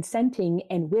who are consenting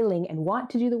and willing and want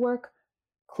to do the work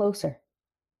closer.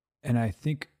 And I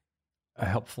think a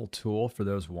helpful tool for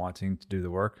those wanting to do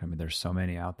the work, I mean, there's so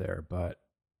many out there, but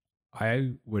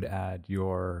I would add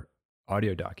your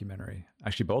audio documentary,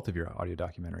 actually both of your audio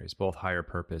documentaries, both Higher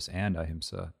Purpose and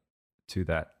Ahimsa, to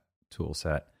that tool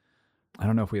set. I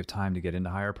don't know if we have time to get into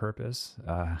Higher Purpose.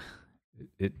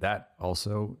 That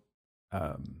also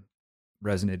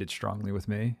resonated strongly with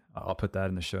me. I'll put that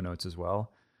in the show notes as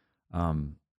well.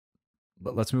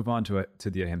 But let's move on to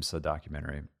the Ahimsa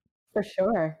documentary. For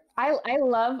sure.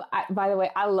 By the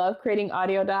way, I love creating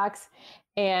audio docs,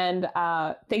 and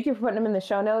thank you for putting them in the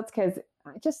show notes,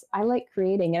 because I like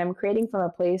creating, and I'm creating from a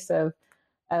place of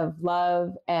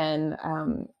love and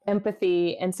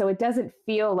empathy. And so it doesn't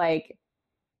feel like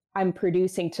I'm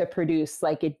producing to produce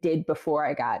like it did before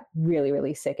I got really,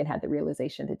 really sick and had the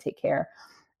realization to take care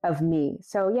of me.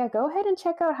 So yeah, go ahead and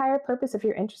check out Higher Purpose if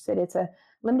you're interested. It's a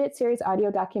limited series audio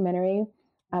documentary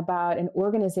about an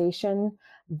organization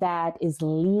that is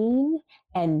lean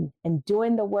and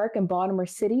doing the work in Baltimore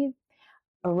City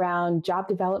around job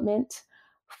development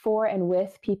for and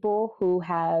with people who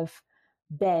have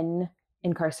been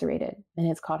incarcerated. And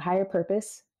it's called Higher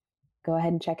Purpose. Go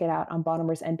ahead and check it out on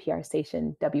Baltimore's NPR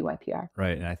station, WYPR.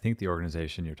 Right. And I think the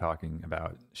organization you're talking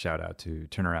about, shout out to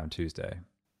Turnaround Tuesday.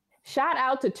 Shout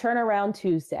out to Turnaround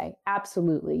Tuesday.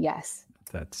 Absolutely. Yes.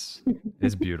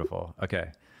 It's beautiful.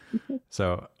 Okay.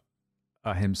 So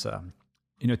Ahimsa,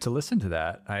 to listen to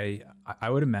that, I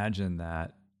would imagine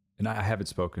that, and I haven't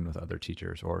spoken with other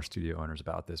teachers or studio owners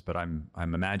about this, but I'm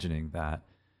imagining that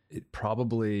it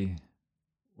probably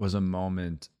was a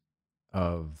moment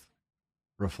of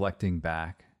reflecting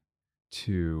back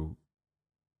to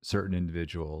certain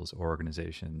individuals or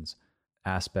organizations,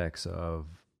 aspects of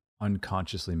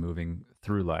unconsciously moving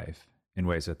through life in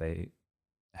ways that they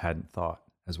hadn't thought,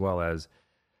 as well as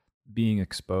being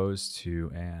exposed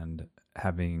to and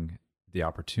having the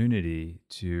opportunity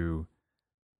to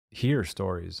hear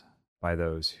stories by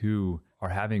those who are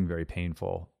having very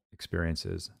painful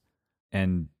experiences,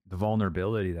 and the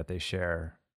vulnerability that they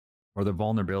share, or the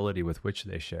vulnerability with which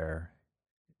they share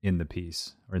in the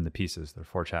piece, or in the pieces, there are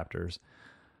 4 chapters,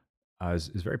 is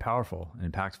very powerful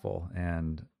and impactful.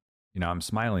 And, I'm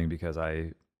smiling because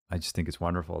I just think it's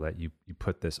wonderful that you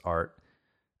put this art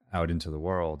out into the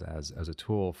world as a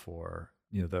tool for,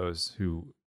 those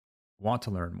who want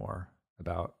to learn more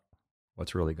about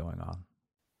what's really going on.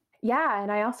 Yeah.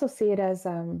 And I also see it as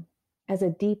a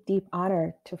deep, deep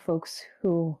honor to folks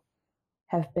who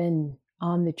have been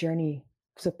on the journey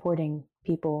supporting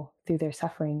people through their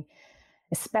suffering,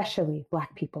 especially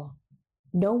Black people.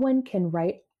 No one can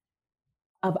write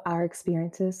of our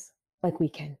experiences like we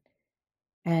can.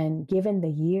 And given the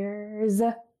years,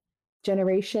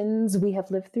 generations we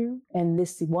have lived through, and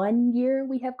this one year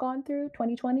we have gone through,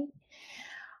 2020,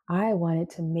 I wanted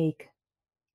to make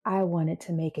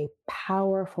a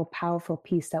powerful, powerful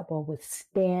piece that will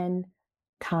withstand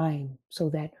time, so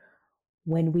that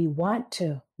when we want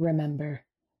to remember,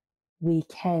 we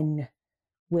can,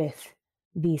 with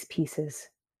these pieces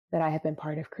that I have been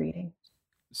part of creating.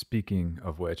 Speaking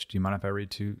of which, do you mind if I read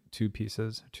two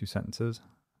pieces, 2 sentences?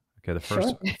 Okay,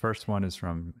 Sure. The first one is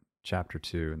from chapter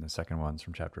 2, and the second one's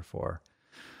from chapter 4.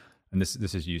 And this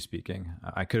is you speaking.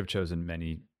 I could have chosen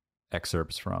many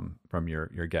excerpts from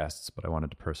your guests, but I wanted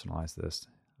to personalize this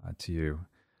to you.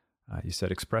 You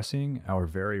said, expressing our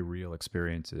very real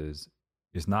experiences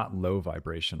is not low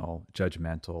vibrational,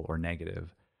 judgmental, or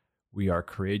negative. We are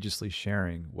courageously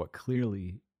sharing what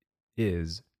clearly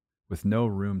is with no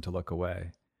room to look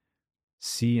away.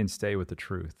 See and stay with the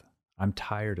truth. I'm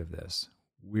tired of this.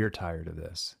 We're tired of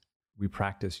this. We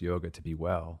practice yoga to be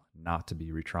well, not to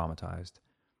be re traumatized.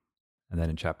 And then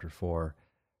in chapter 4,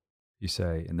 you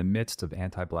say, in the midst of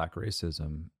anti Black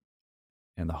racism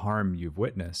and the harm you've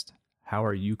witnessed, how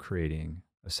are you creating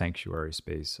a sanctuary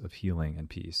space of healing and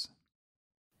peace?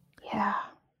 Yeah.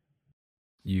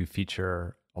 You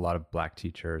feature a lot of Black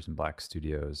teachers and Black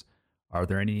studios. Are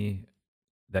there any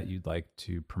that you'd like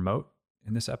to promote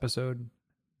in this episode,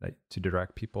 that to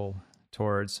direct people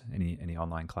towards? Any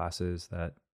online classes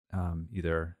that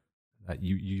either that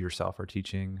you yourself are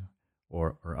teaching,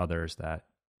 or others that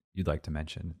you'd like to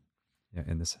mention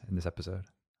in this episode?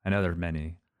 I know there are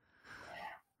many.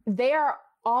 They are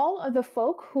all of the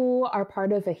folk who are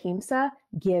part of Ahimsa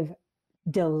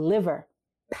deliver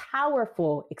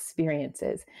powerful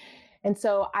experiences. And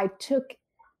so I took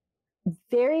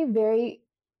very, very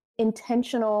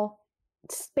intentional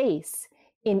space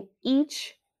in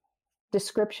each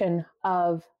description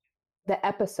of the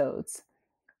episodes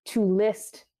to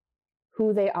list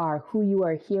who they are, who you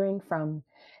are hearing from.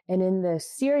 And in the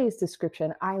series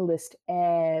description, I list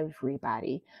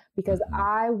everybody because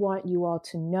I want you all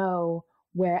to know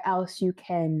where else you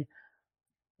can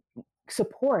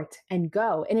support and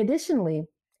go. And additionally,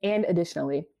 in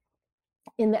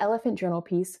the Elephant Journal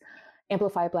piece,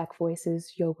 Amplify Black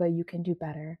Voices, Yoga You Can Do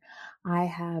Better, I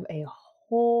have a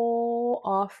whole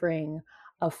offering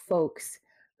of folks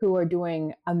who are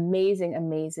doing amazing, and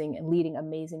leading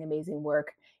amazing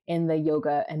work in the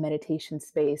yoga and meditation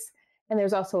space. And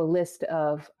there's also a list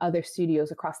of other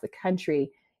studios across the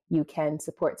country you can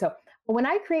support. So when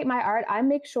I create my art, I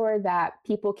make sure that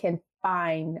people can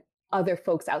find other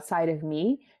folks outside of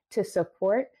me to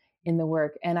support in the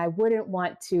work. And I wouldn't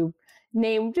want to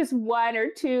name just one or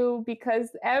two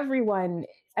because everyone,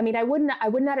 I mean, I would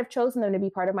not have chosen them to be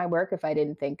part of my work if I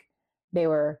didn't think they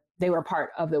were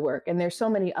part of the work. And there's so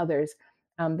many others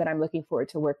that I'm looking forward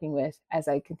to working with as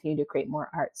I continue to create more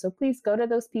art. So please go to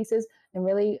those pieces and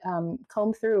really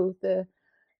comb through the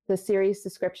series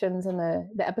descriptions and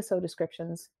the episode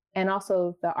descriptions, and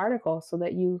also the article, so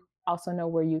that you also know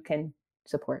where you can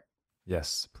support.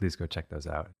 Yes, please go check those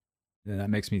out. And that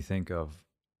makes me think of,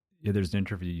 there's an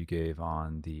interview you gave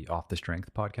on the Off the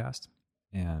Strength podcast,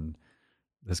 and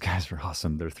those guys were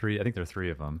awesome. I think there are three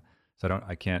of them. So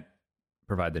I can't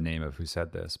provide the name of who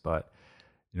said this, but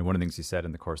one of the things he said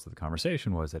in the course of the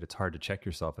conversation was that it's hard to check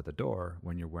yourself at the door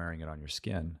when you're wearing it on your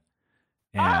skin.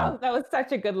 And, that was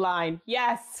such a good line.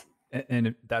 Yes.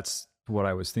 And that's what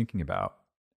I was thinking about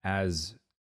as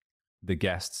the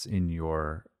guests in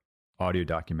your audio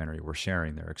documentary were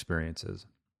sharing their experiences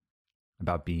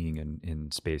about being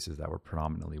in spaces that were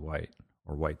predominantly white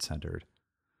or white centered.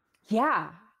 Yeah.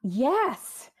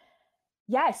 Yes.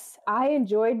 I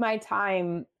enjoyed my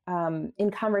time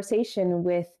in conversation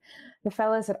with the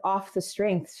fellas at Off the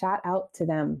Strength. Shout out to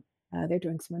them. They're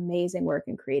doing some amazing work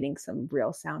and creating some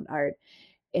real sound art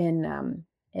in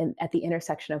at the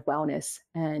intersection of wellness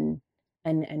and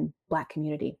Black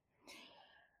community.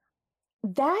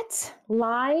 That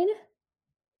line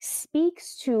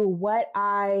speaks to what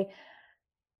I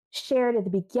shared at the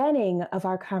beginning of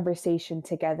our conversation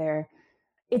together.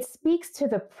 It speaks to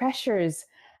the pressures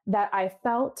that I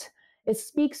felt. It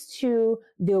speaks to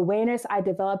the awareness I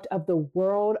developed of the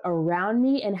world around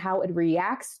me and how it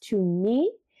reacts to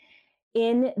me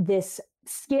in this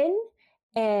skin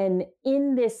and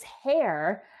in this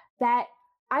hair that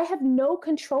I have no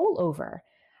control over.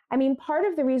 I mean, part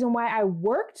of the reason why I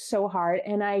worked so hard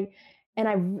and I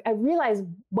realized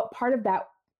what part of that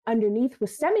underneath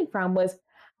was stemming from was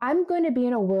I'm going to be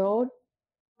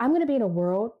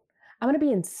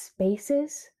in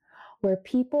spaces where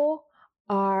people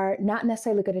are not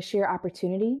necessarily going to share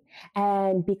opportunity.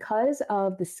 And because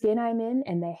of the skin I'm in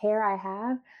and the hair I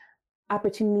have,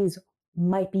 opportunities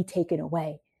might be taken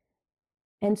away.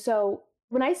 And so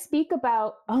when I speak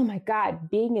about, oh my God,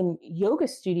 being in yoga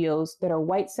studios that are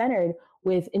white centered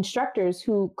with instructors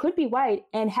who could be white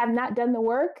and have not done the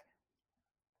work,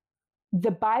 the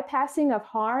bypassing of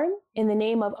harm in the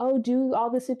name of, oh, do all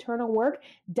this eternal work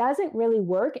doesn't really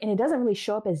work. And it doesn't really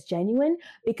show up as genuine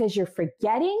because you're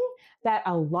forgetting that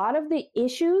a lot of the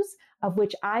issues of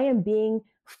which I am being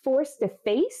forced to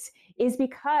face is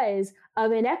because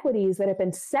of inequities that have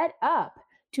been set up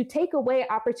to take away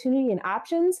opportunity and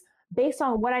options based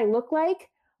on what I look like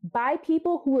by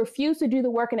people who refuse to do the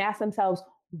work and ask themselves,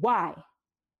 why?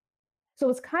 So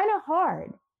it's kind of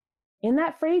hard in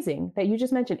that phrasing that you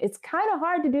just mentioned. It's kind of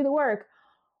hard to do the work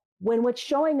when what's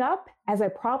showing up as a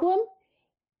problem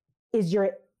is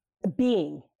your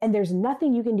being, and there's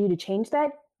nothing you can do to change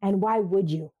that. And why would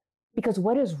you? Because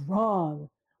what is wrong?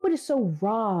 What is so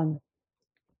wrong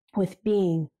with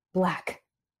being Black?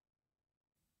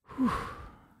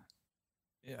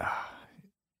 Yeah.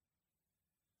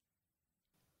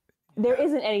 There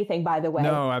isn't anything, by the way.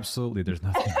 No, absolutely. There's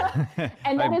nothing.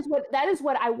 And that is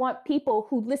what I want people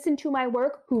who listen to my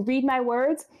work, who read my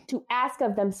words, to ask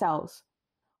of themselves.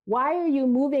 Why are you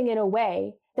moving in a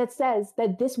way that says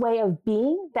that this way of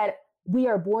being that we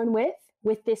are born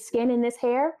with this skin and this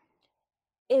hair,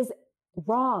 is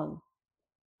wrong?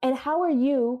 And how are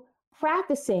you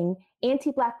practicing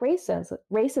anti-Black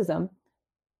racism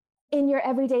in your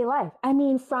everyday life? I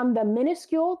mean, from the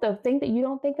minuscule, the thing that you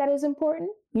don't think that is important,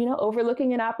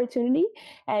 overlooking an opportunity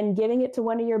and giving it to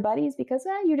one of your buddies because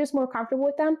you're just more comfortable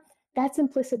with them. That's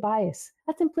implicit bias.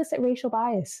 That's implicit racial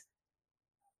bias.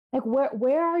 Like,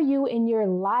 where are you in your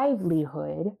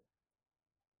livelihood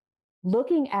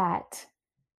looking at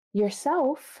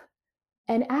yourself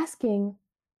and asking,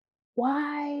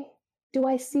 why do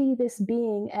I see this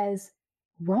being as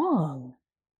wrong?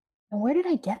 And where did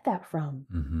I get that from?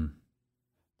 Mm-hmm.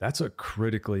 That's a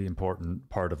critically important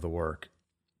part of the work.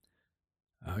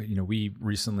 We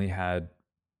recently had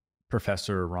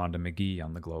Professor Rhonda McGee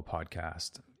on the Glow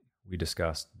podcast. We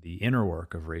discussed the inner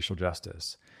work of racial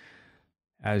justice.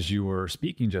 As you were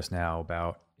speaking just now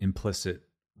about implicit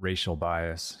racial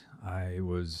bias, I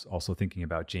was also thinking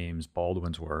about James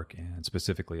Baldwin's work, and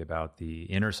specifically about the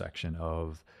intersection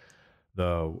of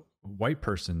the white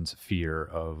person's fear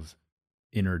of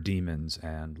inner demons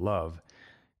and love.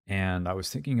 And I was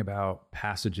thinking about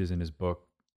passages in his book,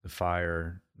 The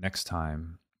Fire Next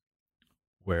Time,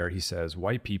 where he says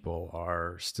white people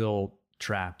are still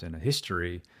trapped in a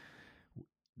history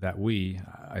that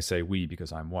I say we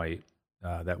because I'm white,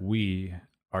 that we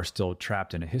are still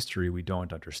trapped in a history we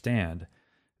don't understand,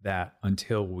 that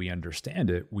until we understand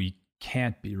it, we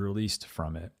can't be released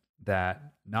from it,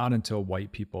 that not until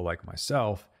white people like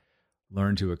myself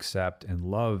learn to accept and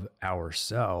love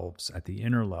ourselves at the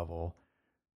inner level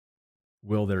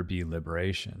will there be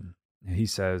liberation. And he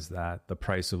says that the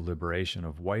price of liberation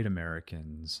of white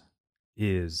Americans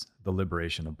is the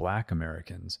liberation of Black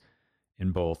Americans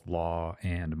in both law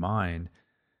and mind.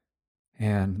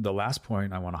 And the last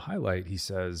point I want to highlight, he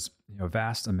says, a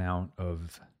vast amount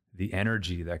of the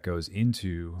energy that goes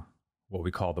into what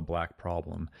we call the Black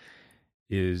problem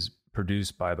is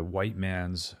produced by the white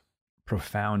man's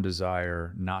profound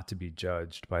desire not to be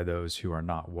judged by those who are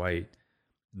not white,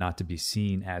 not to be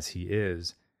seen as he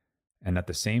is. And at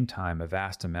the same time, a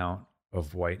vast amount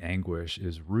of white anguish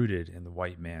is rooted in the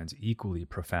white man's equally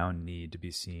profound need to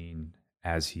be seen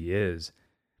as he is,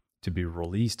 to be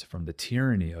released from the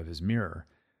tyranny of his mirror.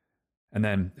 And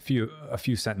then a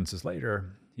few sentences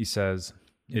later, he says,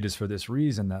 "It is for this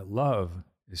reason that love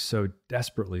is so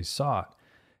desperately sought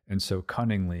and so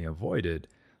cunningly avoided.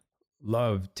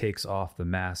 Love takes off the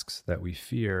masks that we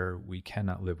fear we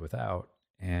cannot live without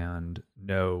and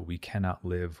know we cannot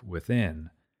live within."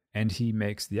 And he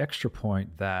makes the extra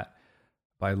point that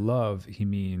by love, he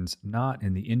means not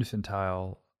in the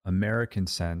infantile American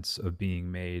sense of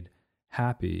being made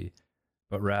happy,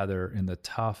 but rather in the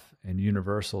tough and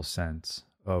universal sense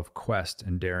of quest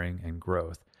and daring and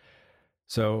growth.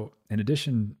 So in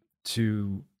addition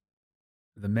to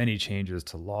the many changes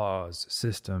to laws,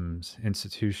 systems,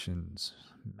 institutions,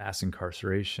 mass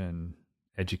incarceration,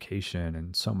 education,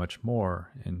 and so much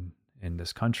more in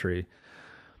this country,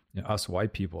 us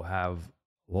white people have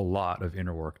a lot of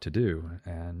inner work to do,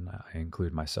 and I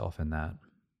include myself in that.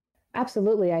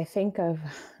 Absolutely. I think of,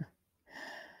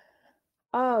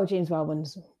 James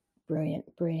Baldwin's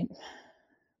brilliant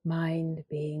mind,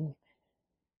 being.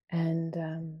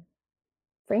 And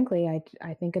frankly,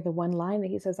 I think of the one line that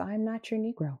he says, "I'm not your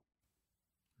Negro."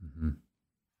 Mm-hmm.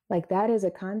 Like, that is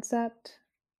a concept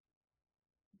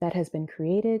that has been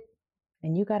created,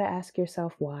 and you got to ask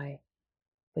yourself why.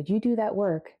 But you do that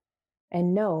work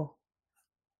and know,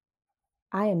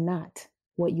 I am not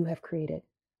what you have created.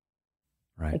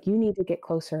 Right. Like, you need to get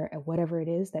closer at whatever it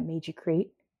is that made you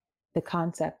create the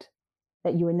concept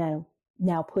that you are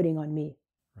now putting on me.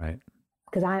 Right.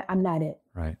 Because I'm not it.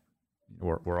 Right.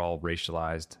 We're all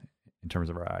racialized in terms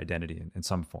of our identity in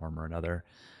some form or another,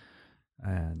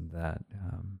 and that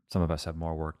some of us have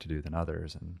more work to do than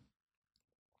others.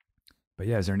 But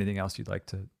yeah, is there anything else you'd like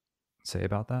to say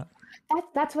about that?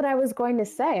 That's what I was going to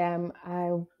say.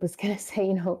 I was going to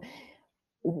say,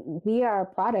 we are a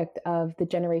product of the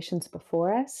generations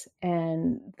before us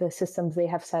and the systems they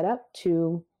have set up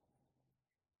to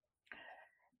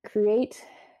create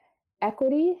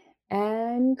equity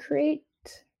and create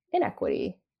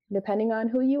inequity, depending on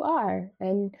who you are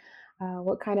and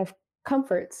what kind of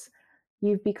comforts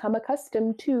you've become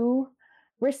accustomed to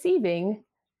receiving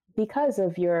because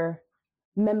of your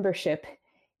membership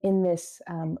in this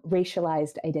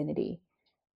racialized identity.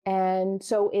 And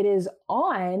so it is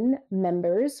on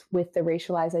members with the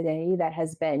racialized identity that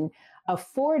has been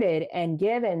afforded and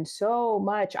given so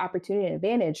much opportunity and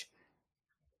advantage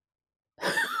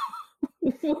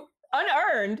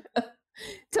unearned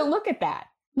to look at that.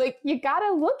 Like, you got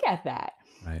to look at that.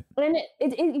 Right. And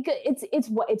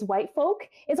it's white folk.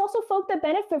 It's also folk that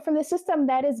benefit from the system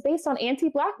that is based on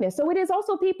anti-Blackness. So it is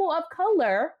also people of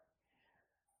color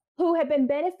who have been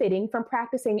benefiting from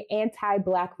practicing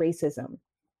anti-Black racism.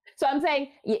 So I'm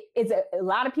saying it's a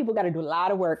lot of people got to do a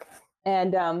lot of work,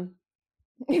 and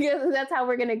that's how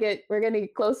we're gonna get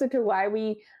closer to why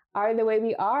we are the way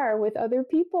we are with other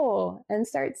people, and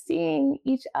start seeing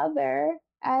each other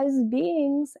as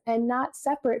beings and not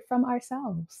separate from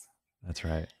ourselves. That's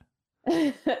right.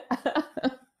 I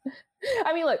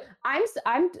mean, look, I'm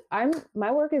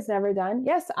my work is never done.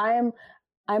 Yes, I'm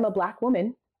a Black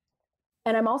woman,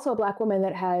 and I'm also a Black woman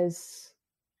that has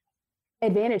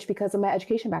advantage because of my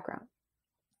education background.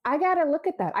 I got to look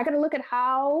at that. I got to look at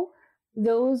how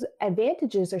those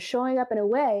advantages are showing up in a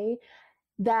way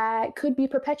that could be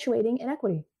perpetuating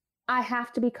inequity. I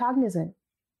have to be cognizant.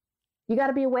 You got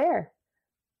to be aware.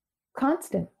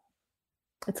 Constant.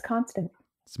 It's constant.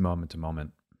 It's moment to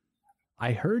moment.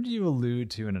 I heard you allude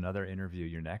to in another interview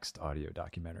your next audio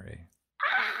documentary.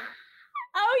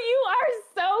 Oh, you are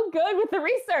so good with the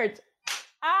research.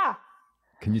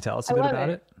 Can you tell us a bit about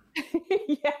it?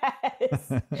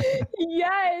 Yes.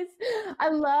 Yes. I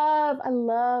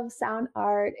love sound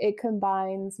art. It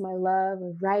combines my love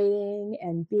of writing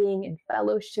and being in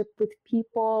fellowship with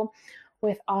people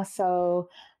with also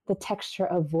the texture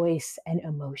of voice and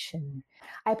emotion.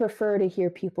 I prefer to hear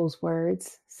people's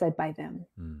words said by them.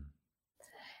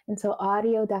 And so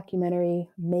audio documentary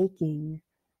making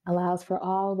allows for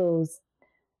all those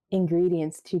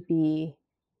ingredients to be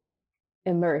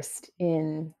immersed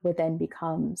in what then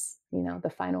becomes,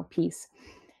 the final piece.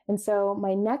 And so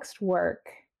my next work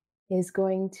is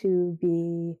going to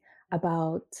be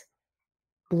about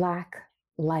Black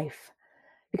life,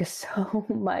 because so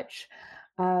much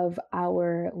of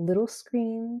our little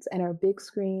screens and our big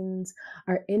screens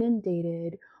are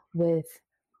inundated with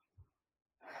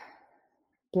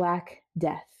Black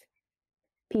death.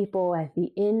 People at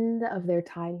the end of their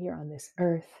time here on this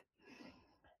earth,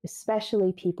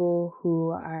 especially people who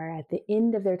are at the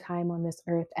end of their time on this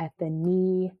earth at the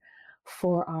knee,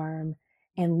 forearm,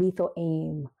 and lethal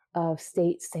aim of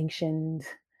state-sanctioned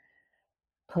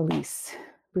police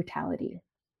brutality.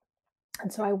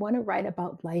 And so I want to write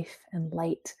about life and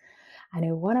light, and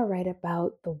I want to write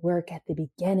about the work at the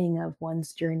beginning of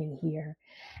one's journey here.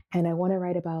 And I want to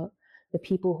write about the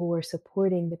people who are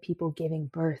supporting the people giving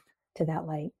birth to that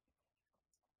light.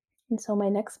 And so my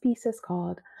next piece is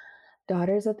called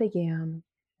Daughters of the Yam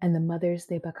and the Mothers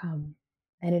They Become.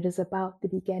 And it is about the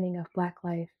beginning of Black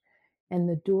life and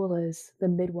the doulas, the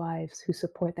midwives who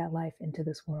support that life into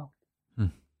this world.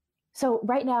 So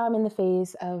right now I'm in the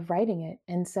phase of writing it.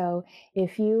 And so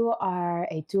if you are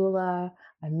a doula,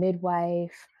 a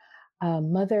midwife, a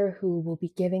mother who will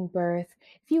be giving birth,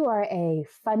 if you are a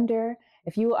funder,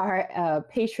 if you are a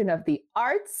patron of the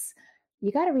arts,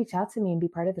 you got to reach out to me and be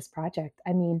part of this project.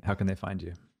 I mean, how can they find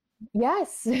you?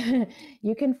 Yes,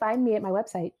 you can find me at my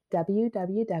website,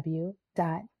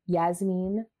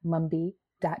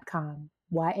 www.yasmenemumby.com,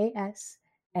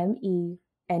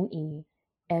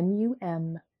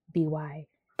 YASMENEMUMBY.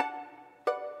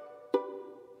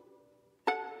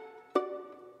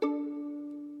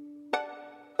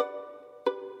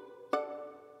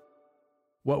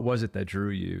 What was it that drew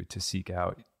you to seek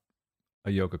out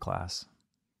a yoga class?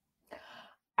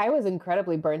 I was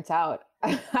incredibly burnt out.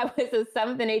 I was a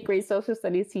 7th and 8th grade social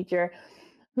studies teacher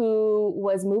who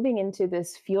was moving into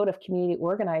this field of community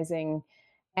organizing,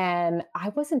 and I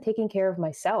wasn't taking care of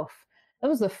myself. That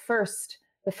was the first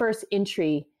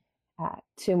entry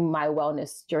to my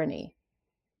wellness journey.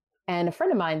 And a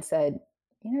friend of mine said,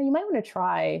 you might want to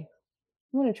try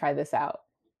this out.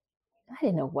 I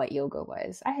didn't know what yoga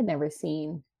was. I had never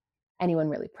seen anyone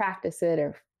really practice it,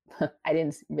 or I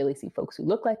didn't really see folks who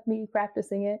looked like me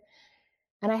practicing it.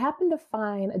 And I happened to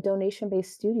find a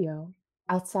donation-based studio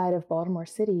outside of Baltimore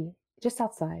City, just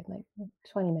outside, like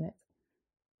 20 minutes.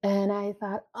 And I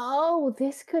thought, oh,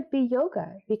 this could be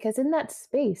yoga, because in that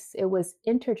space, it was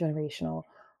intergenerational,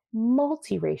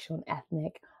 multiracial and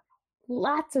ethnic,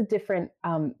 lots of different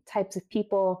types of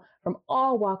people from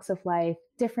all walks of life,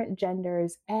 different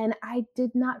genders. And I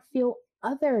did not feel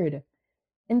othered.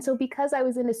 And so, because I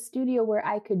was in a studio where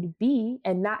I could be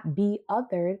and not be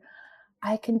othered,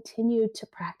 I continued to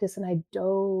practice and I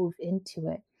dove into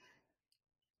it.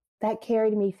 That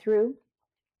carried me through,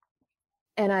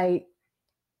 and I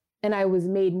was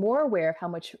made more aware of how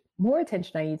much more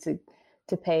attention I need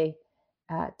to pay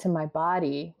to my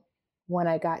body when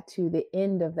I got to the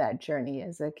end of that journey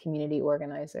as a community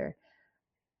organizer.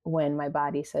 When my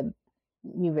body said,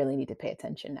 "You really need to pay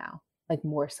attention now, like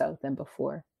more so than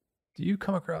before." Do you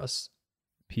come across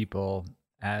people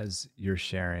as you're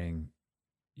sharing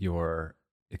your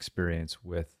experience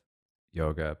with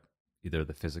yoga, either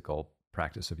the physical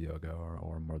practice of yoga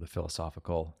or more the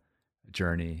philosophical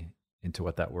journey into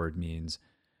what that word means,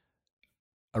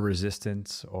 a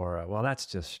resistance or well, that's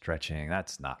just stretching,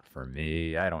 that's not for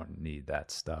me, I don't need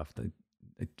that stuff?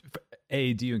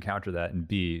 A, do you encounter that? And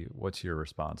B, what's your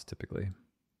response typically?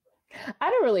 I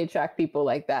don't really attract people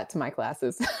like that to my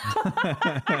classes. The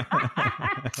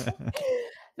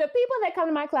people that come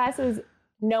to my classes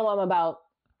know I'm about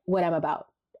what I'm about.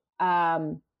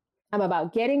 I'm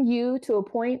about getting you to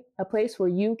a place where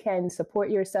you can support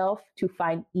yourself to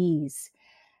find ease.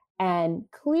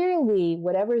 And clearly,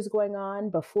 whatever is going on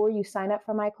before you sign up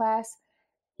for my class,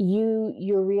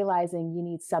 you're realizing you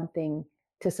need something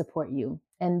to support you.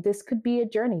 And this could be a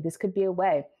journey. This could be a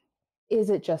way. Is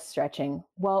it just stretching?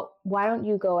 Well, why don't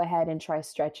you go ahead and try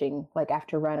stretching like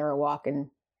after a run or a walk and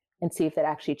see if that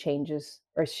actually changes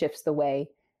or shifts the way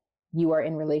you are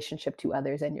in relationship to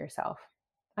others and yourself.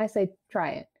 I say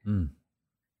try it.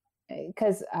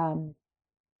 Because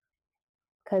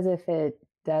if it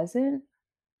doesn't,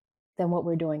 then what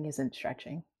we're doing isn't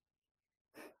stretching.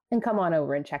 And come on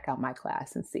over and check out my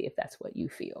class and see if that's what you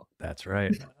feel. That's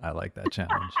right. I like that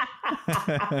challenge.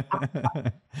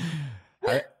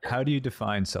 How do you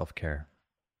define self-care?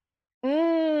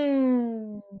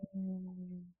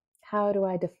 How do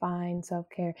I define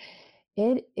self-care?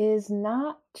 It is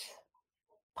not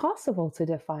possible to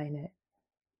define it.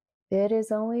 It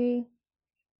is only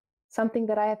something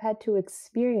that I have had to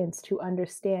experience to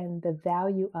understand the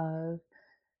value of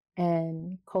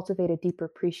and cultivate a deeper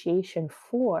appreciation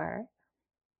for.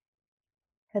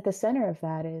 At the center of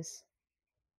that is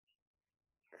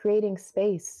creating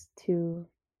space to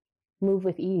move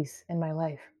with ease in my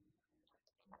life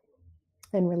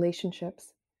and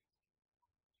relationships.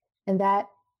 And that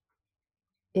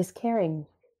is caring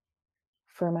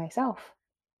for myself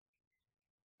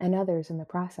and others in the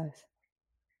process.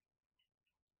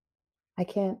 I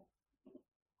can't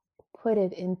put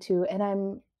it into,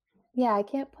 I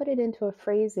can't put it into a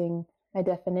phrasing, a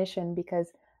definition,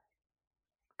 because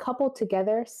coupled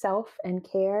together, self and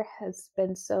care has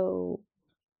been so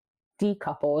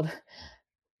decoupled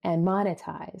and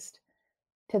monetized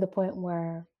to the point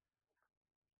where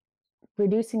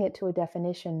reducing it to a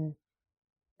definition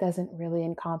doesn't really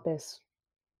encompass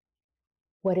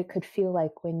what it could feel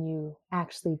like when you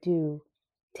actually do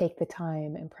take the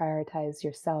time and prioritize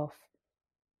yourself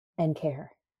and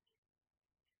care.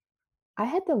 I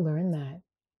had to learn that.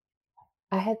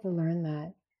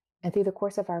 And through the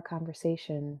course of our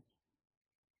conversation,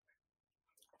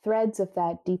 threads of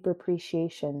that deeper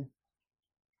appreciation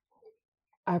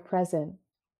are present.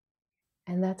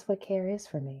 And that's what care is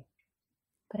for me.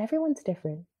 But everyone's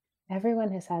different.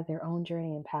 Everyone has had their own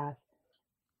journey and path.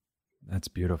 That's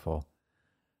beautiful.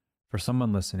 For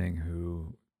someone listening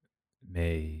who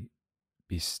may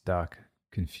be stuck,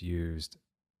 confused,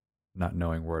 not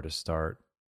knowing where to start,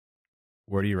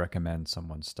 where do you recommend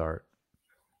someone start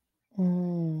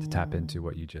to tap into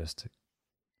what you just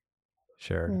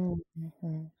shared?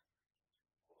 Mm-hmm.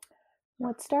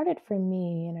 Well, it started for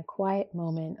me in a quiet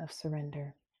moment of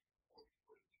surrender.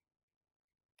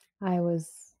 I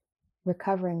was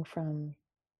recovering from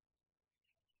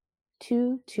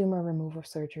 2 tumor removal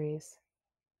surgeries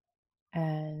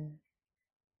and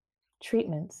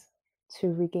treatments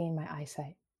to regain my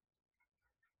eyesight.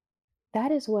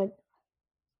 That is what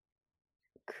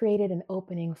created an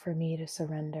opening for me to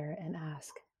surrender and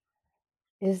ask,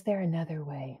 is there another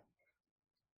way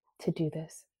to do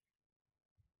this?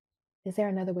 Is there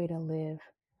another way to live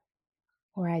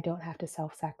where I don't have to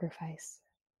self-sacrifice?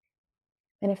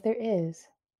 And if there is,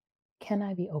 can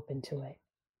I be open to it?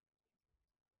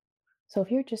 So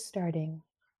if you're just starting,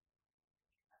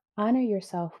 honor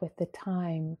yourself with the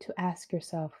time to ask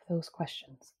yourself those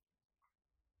questions.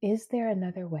 Is there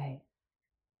another way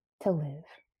to live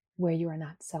where you are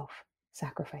not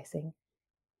self-sacrificing?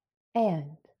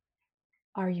 And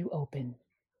are you open?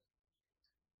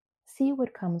 See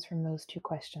what comes from those 2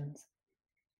 questions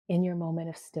in your moment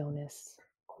of stillness,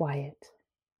 quiet,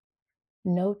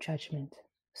 no judgment,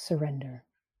 surrender.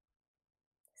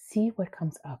 See what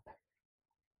comes up.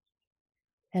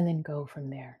 and then go from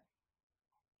there.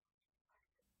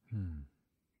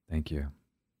 Thank you.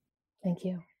 Thank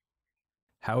you.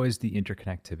 How is the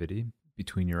interconnectivity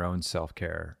between your own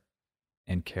self-care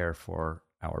and care for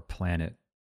our planet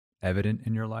evident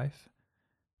in your life?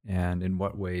 And in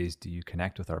what ways do you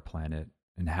connect with our planet?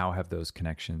 And how have those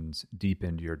connections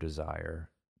deepened your desire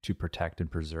to protect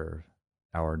and preserve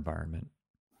our environment?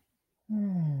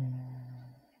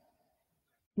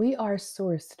 We are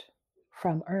sourced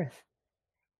from Earth,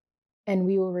 and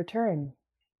we will return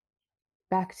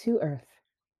back to Earth.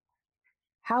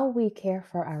 How we care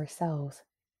for ourselves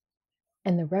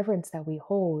and the reverence that we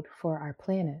hold for our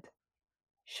planet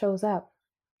shows up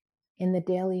in the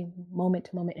daily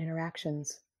moment-to-moment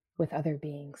interactions with other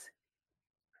beings.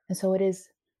 And so it is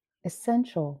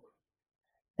essential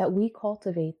that we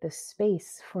cultivate the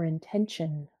space for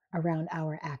intention around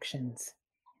our actions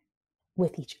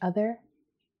with each other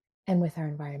and with our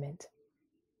environment.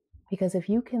 Because if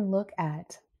you can look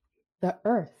at the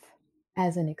earth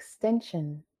as an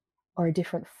extension or a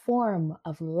different form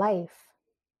of life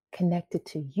connected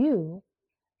to you,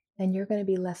 then you're going to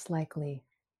be less likely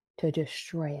to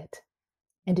destroy it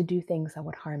and to do things that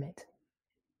would harm it.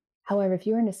 However, if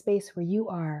you're in a space where you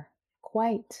are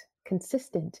quite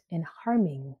consistent in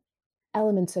harming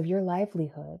elements of your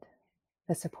livelihood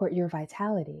that support your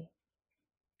vitality,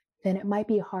 then it might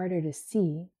be harder to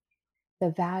see the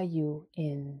value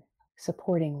in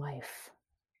supporting life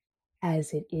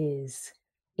as it is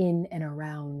in and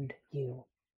around you.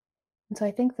 And so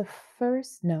I think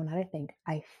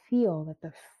I feel that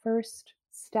the first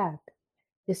step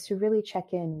is to really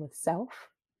check in with self,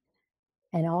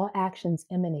 and all actions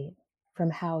emanate from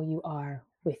how you are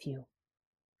with you.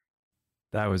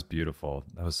 That was beautiful.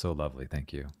 That was so lovely.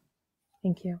 Thank you.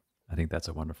 Thank you. I think that's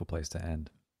a wonderful place to end.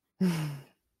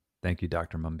 Thank you,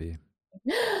 Dr. Mumby.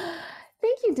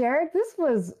 Thank you, Derek. This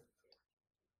was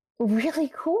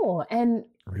really cool. And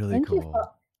Really cool. You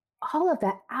for all of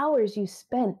the hours you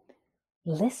spent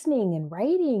listening and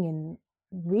writing and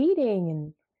reading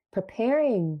and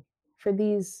preparing for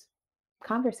these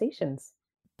conversations.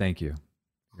 Thank you.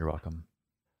 You're welcome.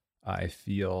 I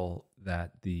feel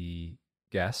that the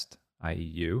guest, i.e.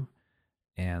 you,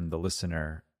 and the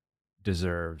listener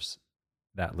deserves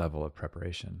that level of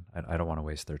preparation. I don't want to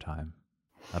waste their time.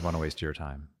 I don't want to waste your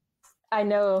time. I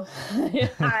know.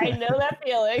 I know that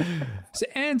feeling.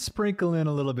 And sprinkle in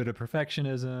a little bit of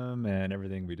perfectionism and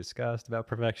everything we discussed about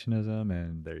perfectionism,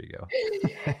 and there you go.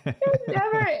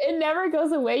 It never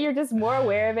goes away. You're just more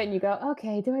aware of it, and you go,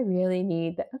 okay, do I really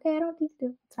need that? Okay, I don't need to do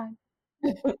it. It's fine.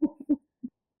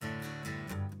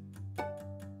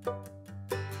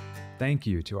 Thank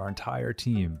you to our entire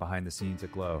team behind the scenes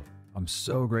at Glow. I'm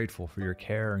so grateful for your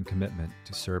care and commitment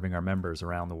to serving our members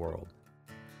around the world.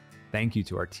 Thank you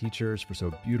to our teachers for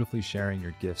so beautifully sharing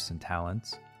your gifts and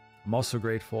talents. I'm also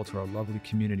grateful to our lovely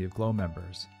community of Glow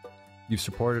members. You've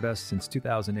supported us since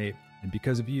 2008, and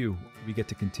because of you, we get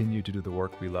to continue to do the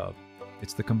work we love.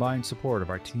 It's the combined support of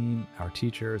our team, our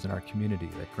teachers, and our community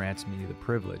that grants me the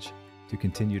privilege to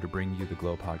continue to bring you the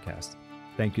Glow podcast.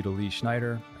 Thank you to Lee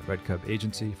Schneider at Red Cub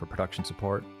Agency for production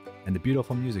support. And the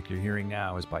beautiful music you're hearing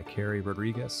now is by Carrie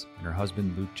Rodriguez and her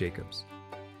husband, Luke Jacobs.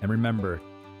 And remember,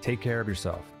 take care of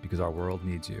yourself because our world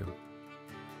needs you.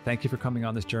 Thank you for coming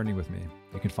on this journey with me.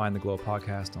 You can find the Glow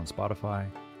podcast on Spotify,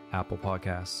 Apple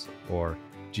Podcasts, or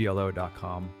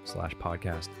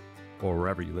glo.com/podcast, or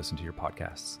wherever you listen to your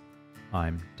podcasts.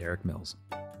 I'm Derek Mills.